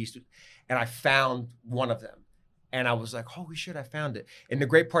far east, and I found one of them. And I was like, holy shit, I found it. And the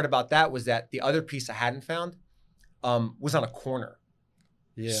great part about that was that the other piece I hadn't found was on a corner.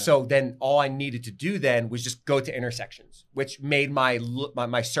 Yeah. So then all I needed to do then was just go to intersections, which made my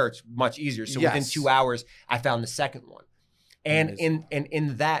search much easier. So within 2 hours, I found the second one. And Amazing.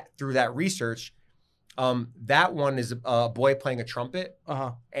 in that, through that research, that one is a boy playing a trumpet,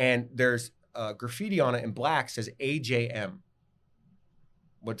 and there's graffiti on it in black says AJM.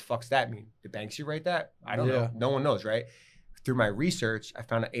 What the fuck's that mean? Did Banksy write that? I don't know. No one knows, right? Through my research, I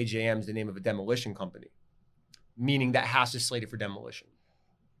found out AJM is the name of a demolition company, meaning that house is slated for demolition.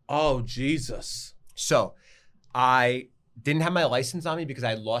 Oh, Jesus. So I didn't have my license on me because I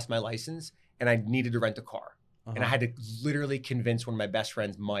had lost my license and I needed to rent a car. And I had to literally convince one of my best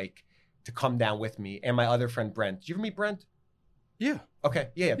friends, Mike, to come down with me, and my other friend, Brent. Did you ever meet Brent? Yeah. Okay.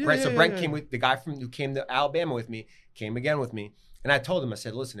 Yeah. Brent. So Brent came with the guy who came to Alabama with me, came again with me. And I told him, I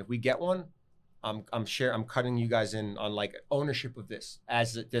said, listen, if we get one, I'm cutting you guys in on like ownership of this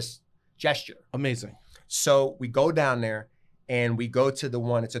as this gesture. Amazing. So we go down there and we go to the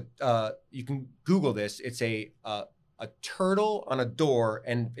one, it's you can Google this. It's a turtle on a door,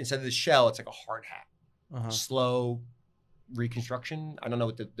 and instead of the shell, it's like a hard hat. Slow reconstruction. I don't know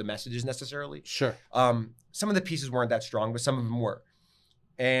what the message is necessarily. Sure. Some of the pieces weren't that strong, but some of them were.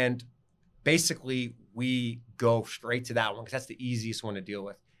 And basically we go straight to that one because that's the easiest one to deal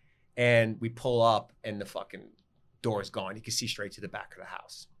with. And we pull up and the fucking door is gone. You can see straight to the back of the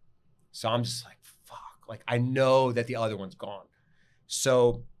house. So I'm just like, fuck. Like, I know that the other one's gone.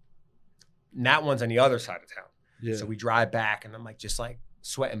 So that one's on the other side of town. Yeah. So we drive back and I'm like, just like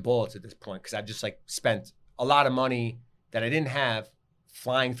sweating bullets at this point because I've just like spent a lot of money that I didn't have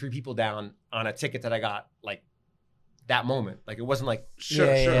flying 3 people down on a ticket that I got like that moment. Like, it wasn't like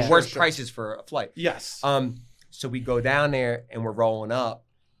the worst prices for a flight. Yes. So we go down there and we're rolling up,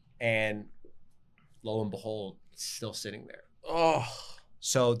 and lo and behold, it's still sitting there. Oh.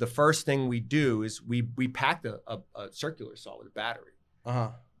 So the first thing we do is we packed a circular saw with a battery.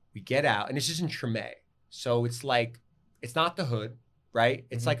 We get out, and it's just in Tremé. So it's like, it's not the hood, right?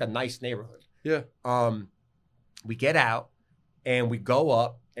 It's like a nice neighborhood. Yeah. We get out and we go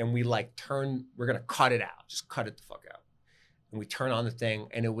up and we like we're going to cut it out. Just cut it the fuck out. And we turn on the thing,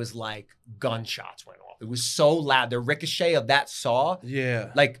 and it was like gunshots went off. It was so loud. The ricochet of that saw.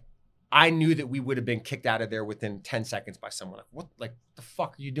 Yeah. Like, I knew that we would have been kicked out of there within 10 seconds by someone. Like, what the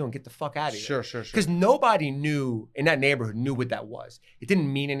fuck are you doing? Get the fuck out of here. Sure. Because nobody in that neighborhood knew what that was. It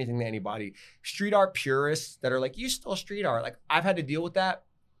didn't mean anything to anybody. Street art purists that are like, you stole street art. Like, I've had to deal with that.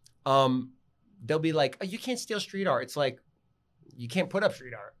 They'll be like, oh, you can't steal street art. It's like, you can't put up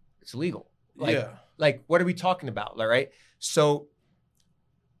street art. It's illegal. Like, like, what are we talking about? Right? So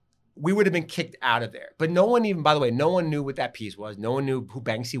we would have been kicked out of there. But no one even, by the way, no one knew what that piece was. No one knew who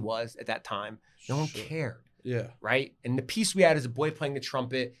Banksy was at that time. No one cared. Yeah. Right? And the piece we had is a boy playing the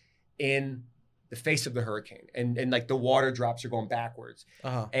trumpet in the face of the hurricane. And like the water drops are going backwards.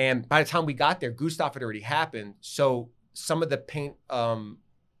 And by the time we got there, Gustav had already happened. So some of the paint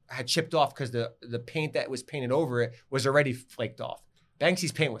had chipped off because the paint that was painted over it was already flaked off.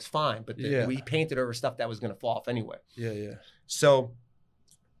 Banksy's paint was fine, but we painted over stuff that was going to fall off anyway. Yeah. So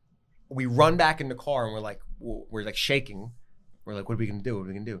we run back in the car and we're like shaking. We're like, what are we going to do? What are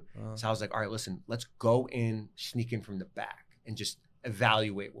we going to do? So I was like, all right, listen, let's go in, sneak in from the back and just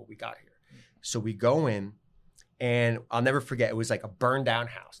evaluate what we got here. So we go in, and I'll never forget, it was like a burned down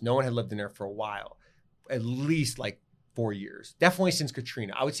house. No one had lived in there for a while, at least like 4 years. Definitely since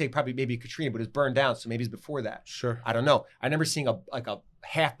Katrina. I would say probably maybe Katrina, but it was burned down, so maybe it's before that. Sure. I don't know. I remember seeing a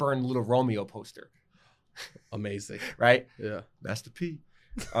half-burned Little Romeo poster. Amazing. Right? Yeah. Master P.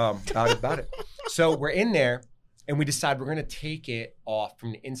 About it. So we're in there, and we decide we're going to take it off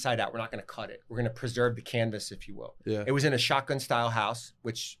from the inside out. We're not going to cut it. We're going to preserve the canvas, if you will. Yeah. It was in a shotgun-style house,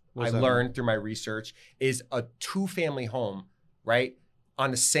 which I learned through my research is a 2-family home, right?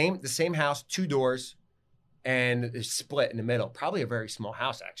 On the same house, 2 doors, and it's split in the middle. Probably a very small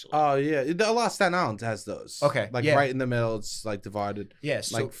house, actually. Oh, yeah. A lot of Staten Island has those. Okay. Like right in the middle, it's like divided. Yeah.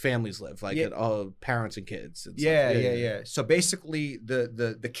 So, like families live, like parents and kids. And yeah. So basically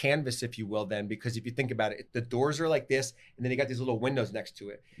the canvas, if you will, then, because if you think about it, the doors are like this, and then you got these little windows next to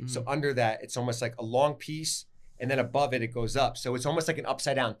it. Mm-hmm. So under that, it's almost like a long piece, and then above it, it goes up. So it's almost like an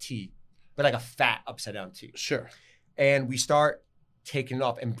upside down T, but like a fat upside down T. Sure. And we start taking it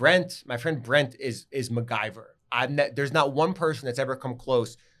off. And Brent, my friend Brent is MacGyver. There's not one person that's ever come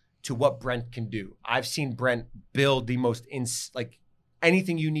close to what Brent can do. I've seen Brent build the most, like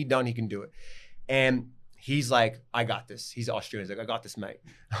anything you need done, he can do it. And he's like, I got this. He's Australian. He's like, I got this, mate.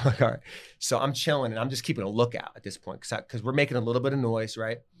 I'm like, all right. So I'm chilling, and I'm just keeping a lookout at this point because we're making a little bit of noise,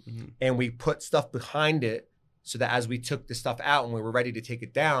 right? Mm-hmm. And we put stuff behind it so that as we took the stuff out and we were ready to take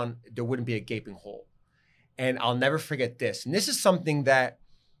it down, there wouldn't be a gaping hole. And I'll never forget this. And this is something that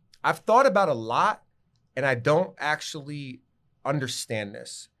I've thought about a lot, and I don't actually understand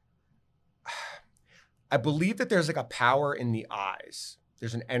this. I believe that there's like a power in the eyes.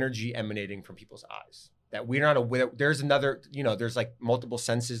 There's an energy emanating from people's eyes that we're not aware. There's another, there's like multiple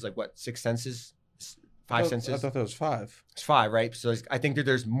senses, like what, 6 senses, 5 senses? I thought that was 5. It's 5, right? So I think that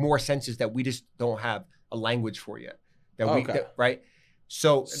there's more senses that we just don't have a language for yet. Right?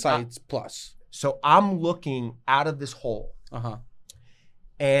 So Sights plus. So I'm looking out of this hole.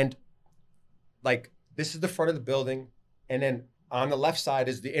 And like, this is the front of the building. And then on the left side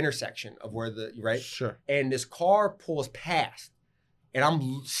is the intersection of where right? Sure. And this car pulls past. And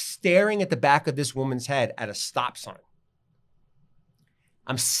I'm staring at the back of this woman's head at a stop sign.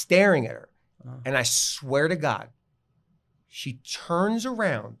 I'm staring at her. And I swear to God, she turns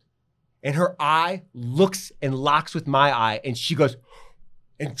around and her eye looks and locks with my eye. And she goes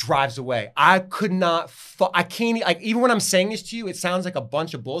and drives away. I could not, I can't, like, even when I'm saying this to you, it sounds like a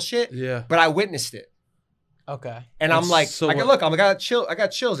bunch of bullshit. Yeah. But I witnessed it. Okay. And I'm like, I got chills.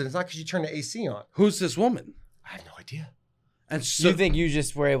 And it's not because you turned the AC on. Who's this woman? I have no idea. And so, you think you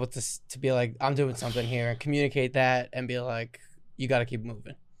just were able to be like, I'm doing something here, and communicate that and be like, you got to keep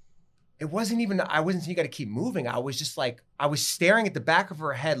moving. It wasn't even, I wasn't saying you got to keep moving. I was just like, I was staring at the back of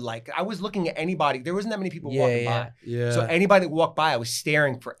her head. Like I was looking at anybody. There wasn't that many people walking by. Yeah. So anybody that walked by, I was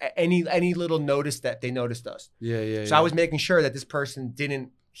staring for any little notice that they noticed us. Yeah. So I was making sure that this person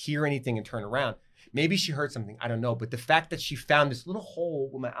didn't hear anything and turn around. Maybe she heard something. I don't know. But the fact that she found this little hole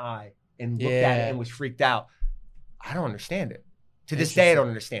with my eye and looked at it and was freaked out, I don't understand it. To this day, I don't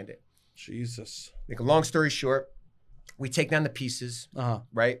understand it. Jesus. Make a long story short, we take down the pieces,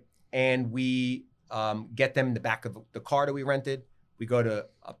 right? And we get them in the back of the car that we rented. We go to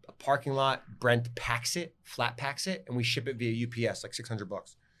a parking lot. Brent packs it, flat packs it, and we ship it via UPS, like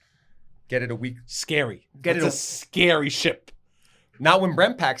 $600. Get it a week. Scary. It's a scary ship. Not when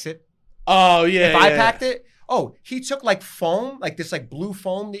Brent packs it. Oh, yeah. If I packed it, he took like foam, like this like blue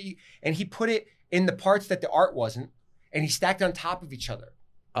foam, and he put it in the parts that the art wasn't, and he stacked on top of each other.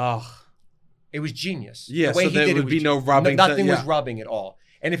 Ugh. It was genius. Yeah, so there would be no rubbing. Nothing was rubbing at all.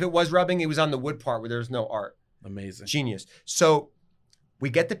 And if it was rubbing, it was on the wood part where there was no art. Amazing. Genius. So we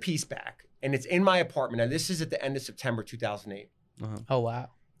get the piece back, and it's in my apartment. Now, this is at the end of September 2008. Oh, wow.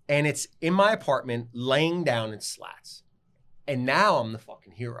 And it's in my apartment, laying down in slats. And now I'm the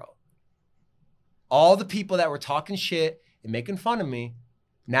fucking hero. All the people that were talking shit and making fun of me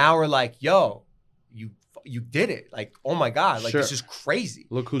now are like, yo, you did it. Like, oh my God, like this is crazy.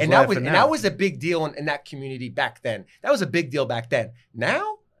 Look who's and laughing now. And that was a big deal in that community back then. That was a big deal back then.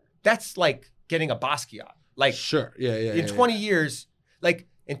 Now, that's like getting a Basquiat. Like, sure, yeah. In 20 years, like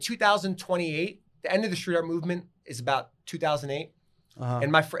in 2028, the end of the street art movement is about 2008.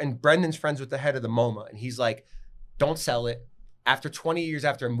 And Brendan's friends with the head of the MoMA, and he's like, don't sell it. After 20 years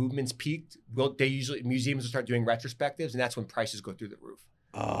after a movement's peaked, museums will start doing retrospectives, and that's when prices go through the roof.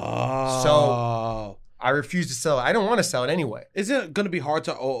 Oh. So I refuse to sell it. I don't want to sell it anyway. Isn't it going to be hard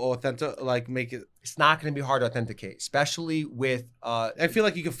to make it? It's not going to be hard to authenticate, especially with. I feel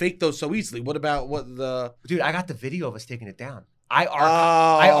like you can fake those so easily. What about Dude, I got the video of us taking it down. I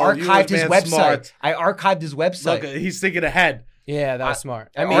archived his website. Smart. I archived his website. Look, he's thinking ahead. Yeah, that was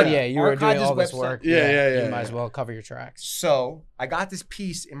smart. I mean, you were doing all this work. Yeah. You might as well cover your tracks. So I got this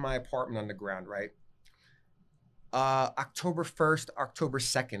piece in my apartment on the ground, right? October 1st, October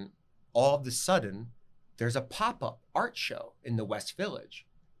 2nd, all of a sudden, there's a pop-up art show in the West Village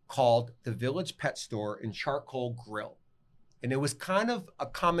called the Village Pet Store and Charcoal Grill. And it was kind of a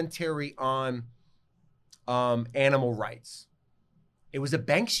commentary on animal rights. It was a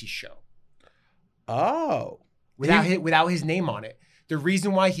Banksy show. Oh. Without his name on it. The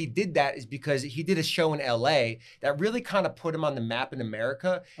reason why he did that is because he did a show in LA that really kind of put him on the map in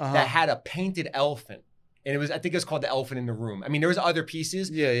America that had a painted elephant. And I think it was called The Elephant in the Room. I mean, there was other pieces,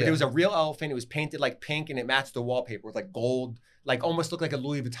 but there was a real elephant. It was painted like pink and it matched the wallpaper with like gold, like almost looked like a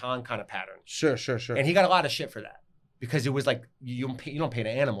Louis Vuitton kind of pattern. Sure. And he got a lot of shit for that because it was like, you don't paint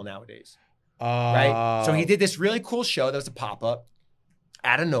an animal nowadays, right? So he did this really cool show that was a pop-up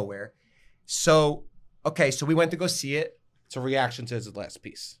out of nowhere. So we went to go see it. It's a reaction to his last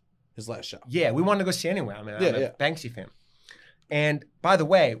piece, his last show. Yeah, we wanted to go see it anyway. I'm a Banksy fan. And by the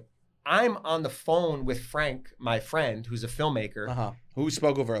way, I'm on the phone with Frank, my friend, who's a filmmaker. Who we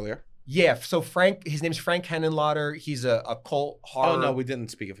spoke of earlier. Yeah, so Frank, his name's Frank Henenlotter. He's a cult horror. Oh, no, we didn't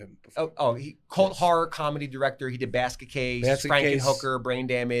speak of him before. Cult horror comedy director. He did Basket Case, Frankenhooker, Brain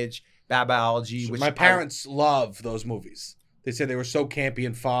Damage, Bad Biology. So my parents love those movies. They said they were so campy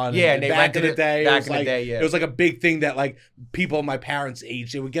and fun. Yeah, and back in the day, it was like a big thing that like people my parents'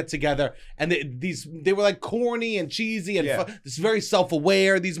 age, they would get together and they were like corny and cheesy and this very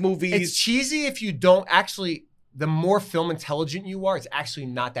self-aware, these movies. It's cheesy if you don't actually the more film intelligent you are, it's actually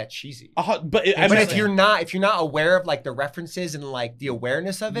not that cheesy. But if you're not aware of like the references and like the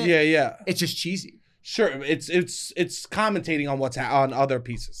awareness of it, it's just cheesy. Sure, it's commentating on what's on other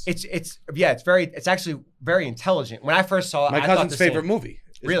pieces. It's actually very intelligent. When I first saw it, my cousin's favorite movie.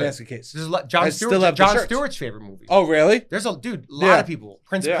 Really? Basket Case. This is John Stewart's favorite movie. Oh, really? There's a lot of people.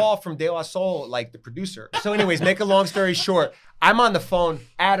 Prince Paul from De La Soul, like the producer. So anyways, make a long story short, I'm on the phone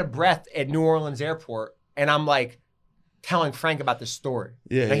out of breath at New Orleans airport, and I'm like telling Frank about this story.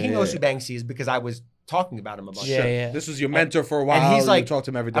 Now he knows who Banksy is because I was talking about him a bunch. This was your mentor for a while. And he's like, you talked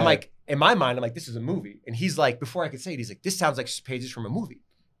to him every day. I'm like, in my mind, I'm like, this is a movie. And he's like, before I could say it, he's like, this sounds like pages from a movie.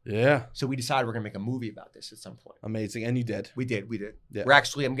 Yeah. So we decided we're gonna make a movie about this at some point. Amazing, and you did. We did. Yeah.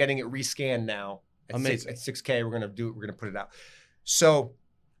 I'm getting it rescanned now. Amazing. At 6K, we're gonna put it out. So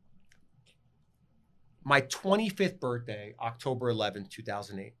my 25th birthday, October 11th,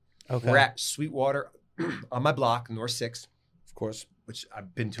 2008. Okay. We're at Sweetwater on my block, North 6. Of course. Which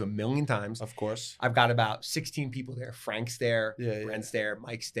I've been to a million times. Of course. I've got about 16 people there. Frank's there. Brent's there.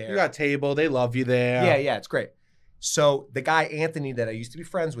 Mike's there. You got a table. They love you there. Yeah, it's great. So the guy, Anthony, that I used to be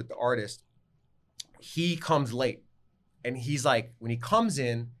friends with, the artist, he comes late. And he's like, when he comes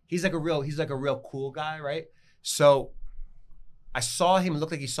in, he's like a real cool guy, right? So I saw him,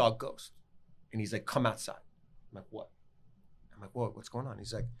 look like he saw a ghost. And he's like, come outside. I'm like, what? I'm like, whoa, what's going on?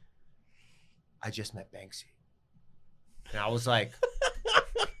 He's like, I just met Banksy. And I was like,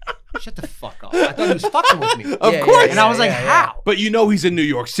 shut the fuck up. I thought he was fucking with me. Of course. And I was like, how? But you know he's in New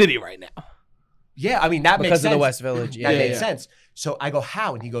York City right now. Yeah, I mean, that makes sense. Because of the West Village. That made sense. So I go,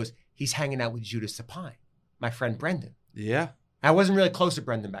 how? And he goes, he's hanging out with Judah Sapine, my friend Brendan. Yeah. I wasn't really close to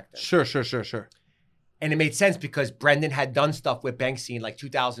Brendan back then. Sure. And it made sense because Brendan had done stuff with Banksy in like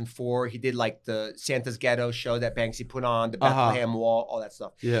 2004. He did like the Santa's Ghetto show that Banksy put on, the Bethlehem Wall, all that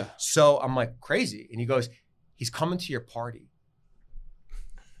stuff. Yeah. So I'm like, crazy. And he goes, he's coming to your party.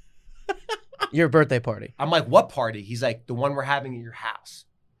 Your birthday party. I'm like, what party? He's like, the one we're having at your house.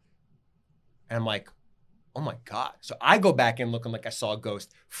 And I'm like, oh my God. So I go back in looking like I saw a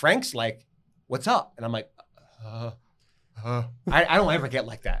ghost. Frank's like, what's up? And I'm like, I don't ever get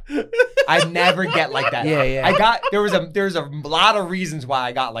like that. I never get like that. Yeah. There's a lot of reasons why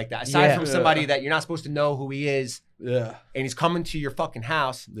I got like that. Aside from somebody that you're not supposed to know who he is. Yeah. And he's coming to your fucking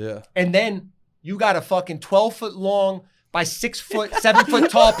house. Yeah. And then you got a fucking 12-foot long by 6-foot, 7-foot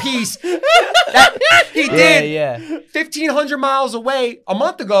tall piece that he did 1,500 miles away a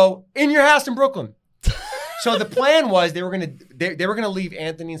month ago in your house in Brooklyn. So the plan was they were gonna leave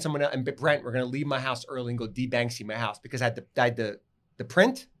Anthony and someone else, and Brent were gonna leave my house early and go de-Banksy my house because I had the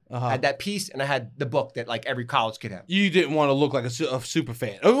print, I had that piece, and I had the book that like every college kid had. You didn't want to look like a super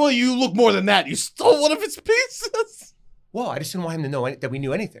fan. Well, you look more than that. You stole one of his pieces. Well, I just didn't want him to know that we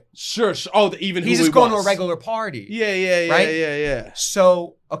knew anything. Sure. Oh, even he's just going to a regular party. Yeah.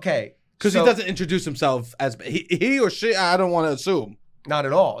 So okay, because he doesn't introduce himself as he or she. I don't want to assume. Not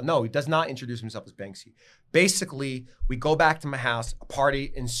at all. No, he does not introduce himself as Banksy. Basically, we go back to my house, a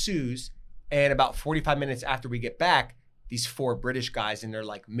party ensues, and about 45 minutes after we get back, these 4 British guys in their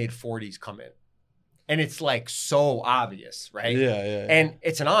like mid-40s come in. And it's like so obvious, right? Yeah. And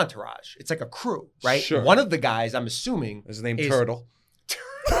it's an entourage. It's like a crew, right? Sure. One of the guys, I'm assuming, his name Turtle.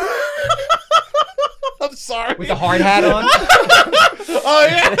 I'm sorry. With the hard hat on. Oh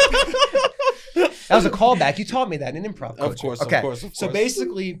yeah. That was a callback. You taught me that in improv. Of course. So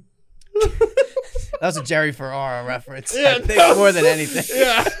basically, that was a Jerry Ferrara reference. I think more than anything.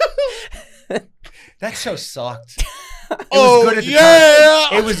 Yeah. That show sucked. It was good at the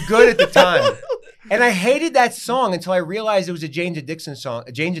time. It was good at the time. And I hated that song until I realized it was a Jane's Addiction song.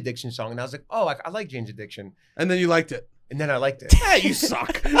 And I was like, oh, I like Jane's Addiction. And then you liked it. And then I liked it. Yeah, you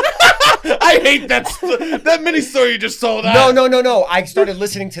suck. I hate that mini story you just told. No. I started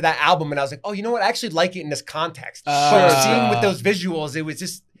listening to that album and I was like, oh, you know what? I actually like it in this context. Seeing with those visuals, it was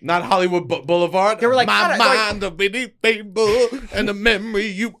just... Not Hollywood Boulevard. They were like, my mind, a bitty paper, and the memory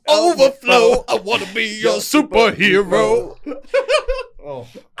you overflow. I want to be your superhero. Oh,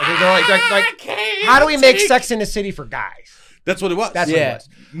 how do we make Sex in the City for guys? That's what it was. That's what it was.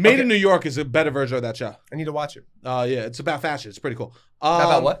 Made in New York is a better version of that show. I need to watch it. Yeah, it's about fashion. It's pretty cool.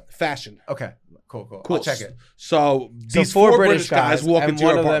 About what? Fashion. Okay, cool. I'll check it. So these 4 British guys walk into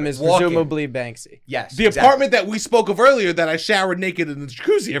your apartment. And one of them is presumably Banksy. Yes. The apartment that we spoke of earlier that I showered naked in the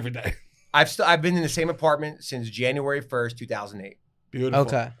jacuzzi every day. I've been in the same apartment since January 1st, 2008. Beautiful.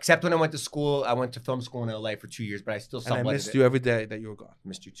 Okay. Except when I went to school, I went to film school in LA for 2 years, but I still subletted it. And I missed you every day that you were gone.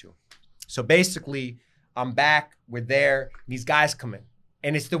 Missed you too. So basically, I'm back. We're there. These guys come in.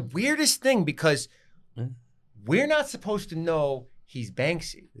 And it's the weirdest thing because we're not supposed to know he's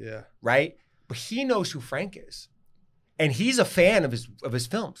Banksy. Yeah. Right? but he knows who Frank is. And he's a fan of his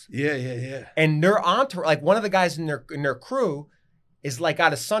films. Yeah. And their entourage, like one of the guys in their crew is like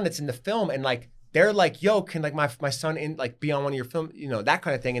got a son that's in the film, and like they're like, yo, can like my son in like be on one of your films, you know, that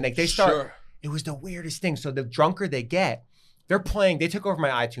kind of thing. And like they start, Sure. it was the weirdest thing. So the drunker they get, they took over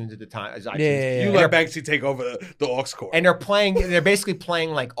my iTunes at the time. As iTunes. Yeah. You let Banksy take over the aux cord. And they're basically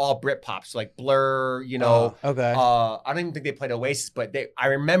playing like all Britpop, so like Blur, you know. Okay. I don't even think they played Oasis, but I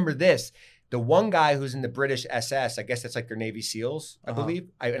remember this. The one guy who's in the British SS, I guess that's like their Navy SEALs, I believe.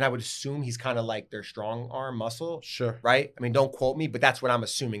 And I would assume he's kind of like their strong arm muscle. Sure. Right? I mean, don't quote me, but that's what I'm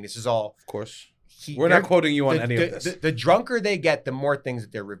assuming. This is all. Of course. We're not quoting you on any of this. The drunker they get, the more things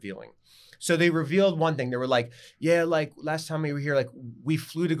that they're revealing. So they revealed one thing. They were like, yeah, like last time we were here, like we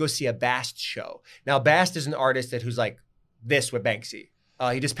flew to go see a Bast show. Now, Bast is an artist who's like this with Banksy.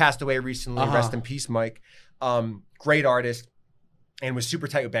 He just passed away recently. Rest in peace, Mike. Great artist and was super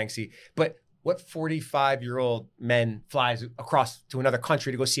tight with Banksy. But what 45-year-old man flies across to another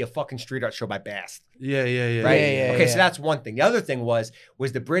country to go see a fucking street art show by Bast? Yeah. Right? Yeah. So that's one thing. The other thing was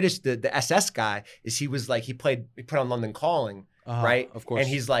the British, the SS guy, is he was like, he put on London Calling. Right, of course, and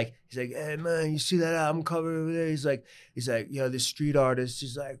he's like, hey man, you see that album cover over there? He's like, yo, this street artist,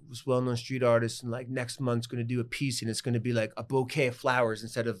 he's like this well-known street artist, and like next month's gonna do a piece, and it's gonna be like a bouquet of flowers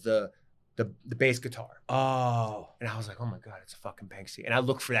instead of the bass guitar. Oh, and I was like, oh my god, it's a fucking Banksy, and I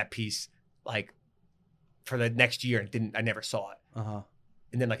looked for that piece like for the next year, and I never saw it.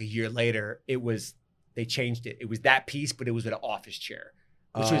 And then like a year later, they changed it. It was that piece, but it was an office chair,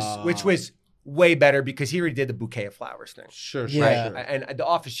 which was way better because he already did the bouquet of flowers thing. Sure. And the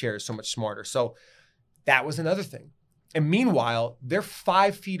office chair is so much smarter. So that was another thing. And meanwhile, they're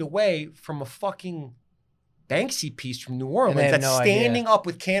 5 feet away from a fucking Banksy piece from New Orleans that's standing up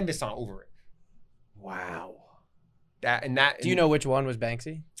with canvas on over it. Wow. Do you know which one was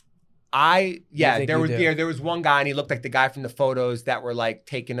Banksy? There was one guy and he looked like the guy from the photos that were like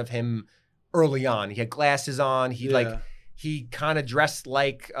taken of him early on. He had glasses on. He kind of dressed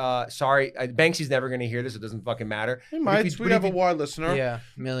like, Banksy's never going to hear this. It doesn't fucking matter. He might. We have a wide listener. Yeah,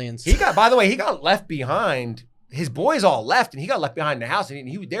 millions. By the way, he got left behind. His boys all left, and he got left behind in the house,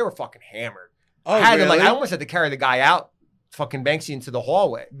 and they were fucking hammered. Oh, I almost had to carry the guy out, fucking Banksy, into the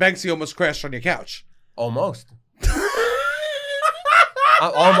hallway. Banksy almost crashed on your couch. Almost.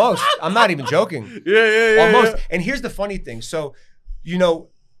 Almost. I'm not even joking. Yeah. Almost. Yeah. And here's the funny thing. So,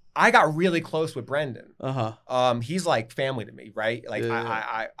 I got really close with Brendan. He's like family to me, right? Like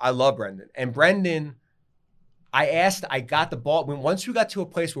I love Brendan. And Brendan, I got the ball once we got to a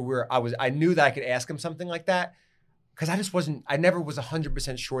place where I knew that I could ask him something like that, because I never was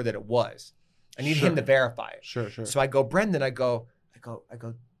 100% sure that it was. I needed him to verify it. Sure. So I go, Brendan, I go.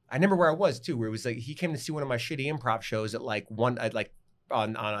 I remember where I was too, where it was like he came to see one of my shitty improv shows at like on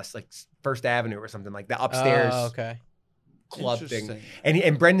us like First Avenue or something like that upstairs. Oh, okay. Club thing.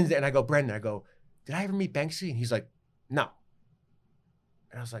 And Brendan's, and I go, did I ever meet Banksy? And he's like, no.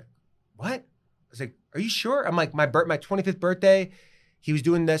 And I was like, what? I was like, are you sure? I'm like, my 25th birthday, he was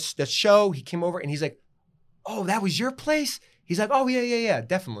doing this show. He came over and he's like, oh, that was your place? He's like, oh, yeah,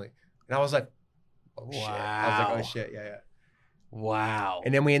 definitely. And I was like, oh, shit. I was like, oh, shit, yeah. Wow.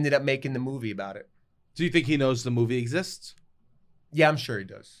 And then we ended up making the movie about it. Do you think he knows the movie exists? Yeah, I'm sure he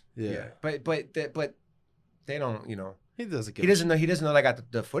does. Yeah. But they don't, He doesn't. He doesn't know that I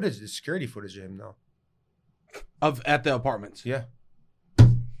got the footage, the security footage of him though. At the apartment. Yeah.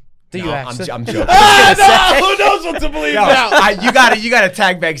 I'm joking. Who knows what to believe now? You gotta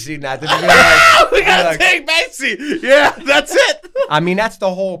tag Banksy now. We gotta tag Banksy. Yeah, that's it. I mean, that's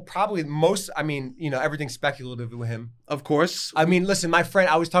the whole probably most. I mean, everything's speculative with him. Of course. I mean, listen, my friend.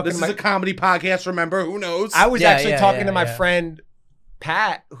 I was talking. This is a comedy podcast. Remember? Who knows? I was actually talking to my friend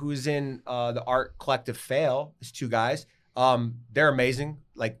Pat, who's in the art collective Fail. It's 2 guys. They're amazing.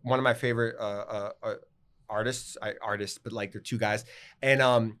 Like one of my favorite artists, but like they're 2 guys. And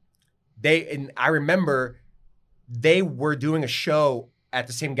I remember they were doing a show at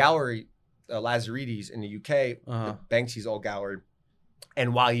the same gallery, Lazaridis in the UK, Banksy's old gallery.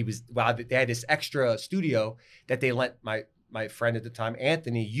 And while they had this extra studio that they let my friend at the time,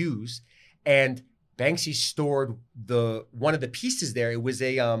 Anthony, use, and Banksy stored one of the pieces there. It was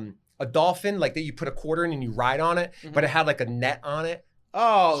a dolphin, like that you put a quarter in and you ride on it, but it had like a net on it.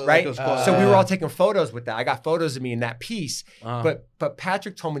 Oh, right. So we were all taking photos with that. I got photos of me in that piece. But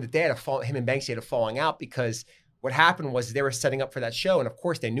Patrick told me that him and Banksy had a falling out because what happened was they were setting up for that show, and of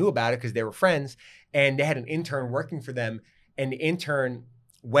course they knew about it because they were friends, and they had an intern working for them, and the intern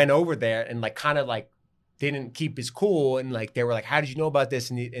went over there and like kind of like didn't keep his cool, and like they were like, "How did you know about this?"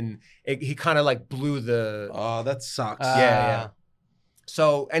 And he kind of like blew the. Oh, that sucks. Yeah.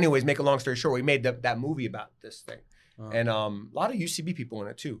 So, anyways, make a long story short, we made that movie about this thing, and a lot of UCB people in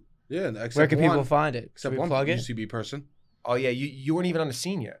it too. Yeah. Where can people find it? Except Should we one plug it? UCB person. Oh yeah, you weren't even on the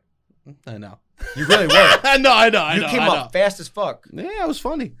scene yet. I know. You really weren't. I know. You came up fast as fuck. Yeah, it was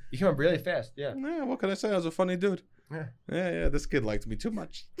funny. You came up really fast. Yeah. Yeah, what can I say? I was a funny dude. Yeah. This kid liked me too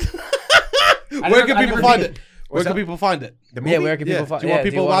much. Where can people find it? Where can people find it? The movie? Yeah, where can people find Do you want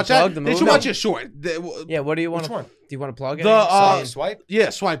people to watch plug that? the They should movie? watch it short. Yeah, what do you want? Which one? Do you want to plug it? Swipe? Yeah,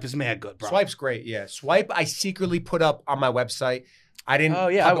 Swipe is mad good, bro. Swipe's great. Yeah, Swipe. I secretly put up on my website. I didn't I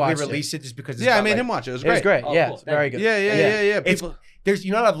publicly watched release it just because. It's Yeah, I got, made like, him watch it. It was It was great. great. Oh, Yeah, cool. it's very good. Yeah. It's People, there's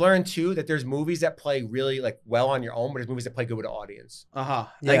you know what I've learned too, that there's movies that play really like well on your own, but there's movies that play good with an audience. Yeah,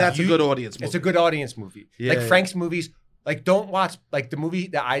 Yeah. that's a good audience movie. It's a good audience movie. Yeah, like yeah. Frank's movies, like don't watch like the movie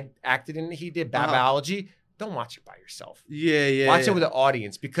that I acted in. He did Bad Biology. Don't watch it by yourself. Yeah. Watch it with an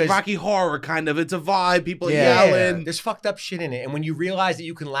audience because Rocky Horror kind of. It's a vibe. People Yeah. yelling. there's fucked up shit in it, and when you realize that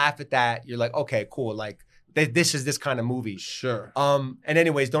you can laugh at that, you're like, okay, cool. Like this is this kind of movie. Sure. And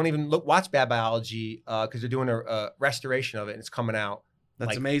anyways, don't even watch Bad Biology because they're doing a restoration of it, and it's coming out. That's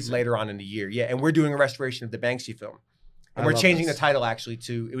like, amazing. Later on in the year, yeah, and we're doing a restoration of the Banksy film, and I we're love changing this. the title actually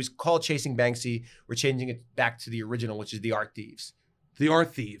to. It was called Chasing Banksy. We're changing it back to the original, which is The Art Thieves. The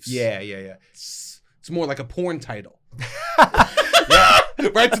Art Thieves. Yeah. It's more like a porn title. Yeah.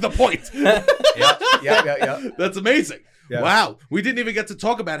 Right to the point. Yeah. That's amazing. Yeah. Wow. We didn't even get to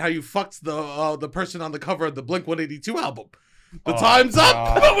talk about how you fucked the person on the cover of the Blink-182 album. The time's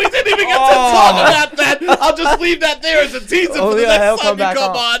up, but we didn't even get to talk about that. I'll just leave that there as a teaser for the yeah, he'll next time you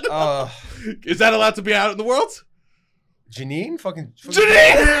come back come on. on. Is that allowed to be out in the world? Janine, fucking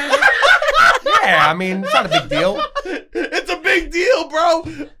Janine! Yeah, I mean, it's not a big deal. It's a big deal, bro.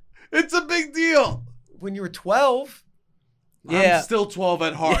 It's a big deal. When you were 12, Yeah. I'm still 12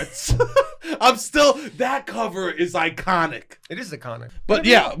 at heart. That cover is iconic. it is iconic. But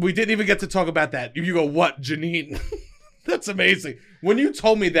yeah, we didn't even get to talk about that. You go, what, Janine? That's amazing. When you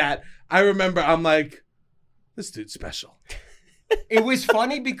told me that, I remember I'm like, this dude's special. It was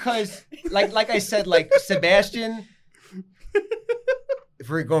funny because, like I said, like Sebastian, if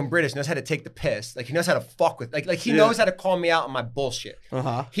we're going British, knows how to take the piss. Like he knows how to fuck with. Like he knows how to call me out on my bullshit.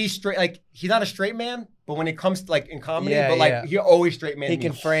 He's straight. Like he's not a straight man, but when it comes to like in comedy, he always straight man. He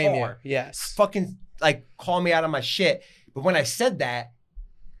can frame hard. you. Yes. Fucking like call me out on my shit. But when I said that,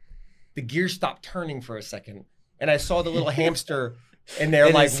 the gears stopped turning for a second, and I saw the little hamster in there,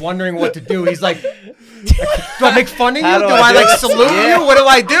 like wondering what to do. He's like, "Do I make fun of you? Do I like salute you? What do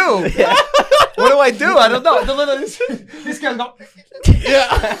I do? Yeah. What do I do? I don't know." This guy's going.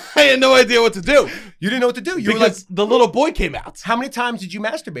 Yeah, I had no idea what to do. You didn't know what to do. You were like, Because the little boy came out. how many times did you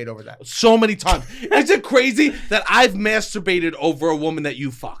masturbate over that? So many times. Is it crazy that I've masturbated over a woman that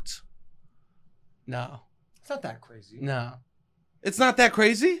you fucked? No. It's not that crazy. No. It's not that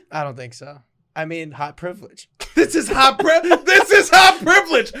crazy? I don't think so. I mean, hot privilege. This is hot This is hot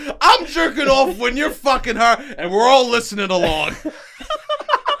privilege. I'm jerking off when you're fucking her, and we're all listening along.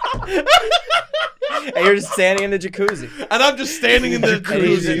 And you're just standing in the jacuzzi. And I'm just standing in the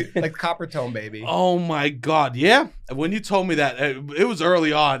jacuzzi. Like Copper Tone, baby. Oh my God. Yeah. When you told me that, it was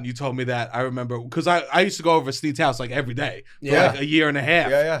early on. You told me that. I remember because I used to go over to Sneed's house like every day for Yeah. like a year and a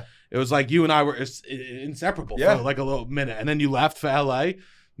half. Yeah. It was like you and I were inseparable Yeah. for like a little minute. And then you left for LA.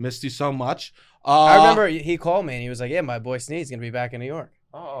 Missed you so much. I remember he called me and he was like, "Yeah, my boy Sneed's gonna be back in New York."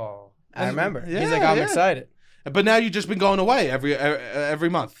 Oh. I remember. Yeah, He's like, "I'm yeah. excited." But now you've just been going away every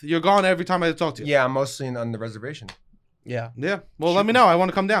month. You're gone every time I talk to you. Yeah, I'm mostly on the reservation. Yeah. Yeah. Well, let me know. I want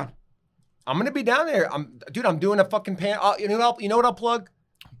to come down. I'm gonna be down there. I'm doing a fucking pan. You know what I'll plug?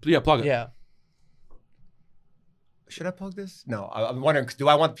 Yeah, plug it. Yeah. Should I plug this? No, I'm wondering. Do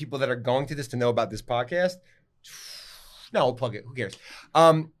I want people that are going to this to know about this podcast? No, I'll plug it. Who cares?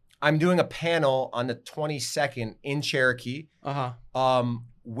 I'm doing a panel on the 22nd in Cherokee.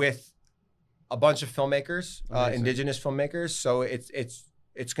 With a bunch of filmmakers, indigenous filmmakers. So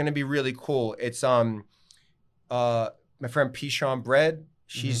it's going to be really cool. It's my friend Pishawn Bread.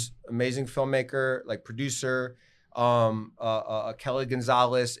 She's amazing filmmaker, like producer. Kelly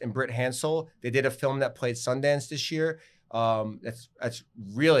Gonzalez and Britt Hansel. They did a film that played Sundance this year. That's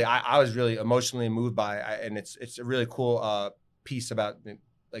really I was really emotionally moved by, and it's a really cool piece about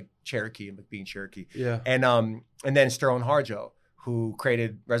like Cherokee and being Cherokee. Yeah. And then Sterling Harjo, who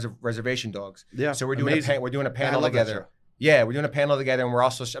created Reservation Dogs. Yeah. So we're doing a panel love that together. show. Yeah, we're doing a panel together, and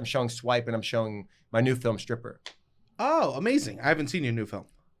I'm showing Swipe, and I'm showing my new film Stripper. Oh, amazing. I haven't seen your new film.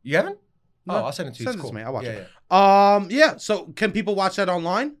 You haven't? No. Oh, I'll send it to you. Send It's it to cool. me. I'll watch Yeah. it. Yeah. So can people watch that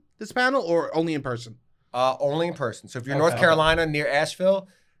online, this panel, or only in person? Only in person. So if you're in North Carolina near Asheville,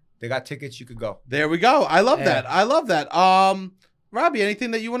 they got tickets. You could go. There we go. I love that. I love that. Robbie,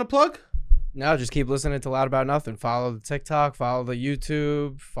 anything that you want to plug? No, just keep listening to Loud About Nothing. Follow the TikTok, follow the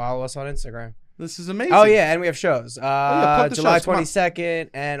YouTube, follow us on Instagram. This is amazing. Oh, yeah, and we have shows. plug the July shows, come on. 22nd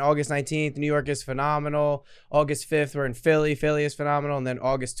and August 19th. New York is phenomenal. August 5th, we're in Philly. Philly is phenomenal. And then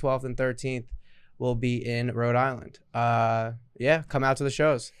August 12th and 13th, we'll be in Rhode Island. Yeah, come out to the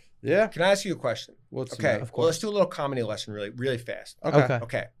shows. Yeah. Can I ask you a question? What's Okay. of Well, let's do a little comedy lesson really fast. Okay.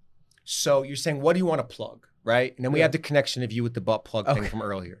 Okay. So you're saying, what do you want to plug, right? And then we Yeah. have the connection of you with the butt plug thing from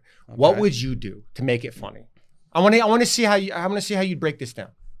earlier. Okay. What would you do to make it funny? I want to see how you break this down.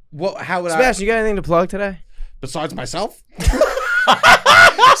 How would Sebastian, you got anything to plug today? besides myself?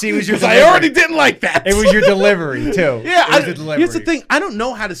 See, it was your 'Cause I delivery. already didn't like that. It was your delivery too. Yeah, It was the delivery. here's the thing. I don't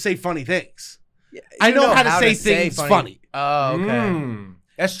know how to say funny things. I know how to say things funny. Oh, okay.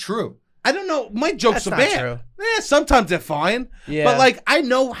 That's true. I don't know. My jokes That's are not bad. true. Yeah, sometimes they're fine. Yeah. But like, I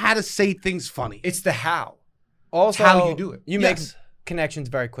know how to say things funny. It's the how. Also, how you do it. You Yes. make connections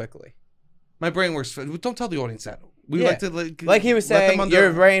very quickly. My brain works. Don't tell the audience that. We Yeah. like to Like he was let them saying, under-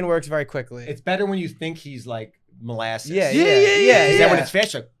 your brain works very quickly. It's better when you think he's like molasses. Yeah. Yeah. Is that when it's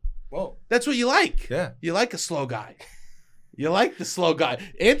fast? Like, whoa. That's what you like. Yeah. You like a slow guy. You like the slow guy.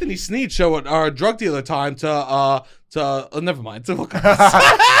 Anthony Sneed showed our drug dealer time to never mind.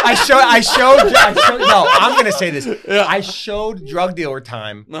 I showed. No, I'm gonna say this. Yeah. I showed drug dealer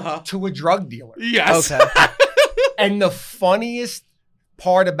time to a drug dealer. Yes. Okay. And the funniest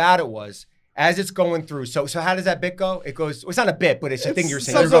part about it was as it's going through. So how does that bit go? It goes. Well, it's not a bit, but it's a thing you're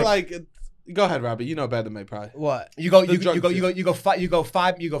saying. Something like, go ahead, Robbie. You know better than me, probably. What? You go The drug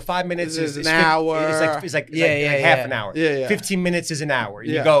 5 minutes Is is an hour. It's like Yeah, half yeah. an hour. Yeah. 15 minutes is an hour.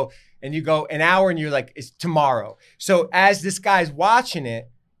 Yeah. You go an hour and you're like, it's tomorrow. So as this guy's watching it,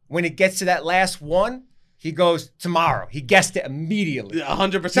 when it gets to that last one, he goes, tomorrow. He guessed it immediately.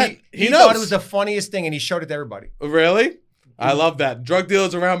 100%. He knows. thought it was the funniest thing and he showed it to everybody. Really? I love that. Drug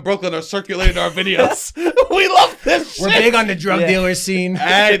dealers around Brooklyn are circulating our videos. We love this shit. We're big on the drug Yeah. dealer scene.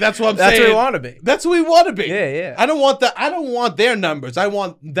 Hey, that's what I'm That's saying. what we want to be. That's what we want to be. Yeah. I don't want their numbers. I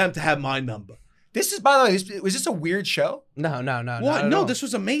want them to have my number. This is, by the way, was this a weird show? No. What? not at No, all. this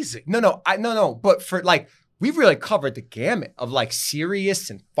was amazing. No. But for like, we've really covered the gamut of like serious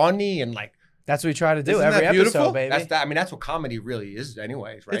and funny and like, That's what we try to do Isn't every that beautiful? episode, baby. that's that. I mean, that's what comedy really is,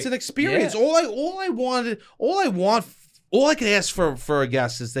 anyways, right? It's an experience. Yeah. All I could ask for a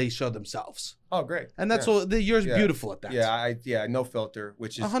guest is they show themselves. Oh, great. And that's Yeah. all. You're Yeah. beautiful at that. Yeah, no filter,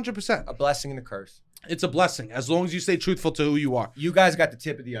 which is 100%. a blessing and a curse. It's a blessing as long as you stay truthful to who you are. You guys got the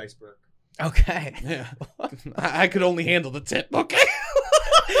tip of the iceberg. Okay. Yeah. I could only handle the tip. Okay.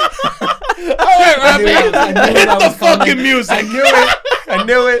 All right, Robbie. I knew it. I knew Hit that the was coming. fucking music. I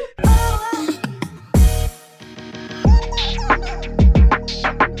knew it.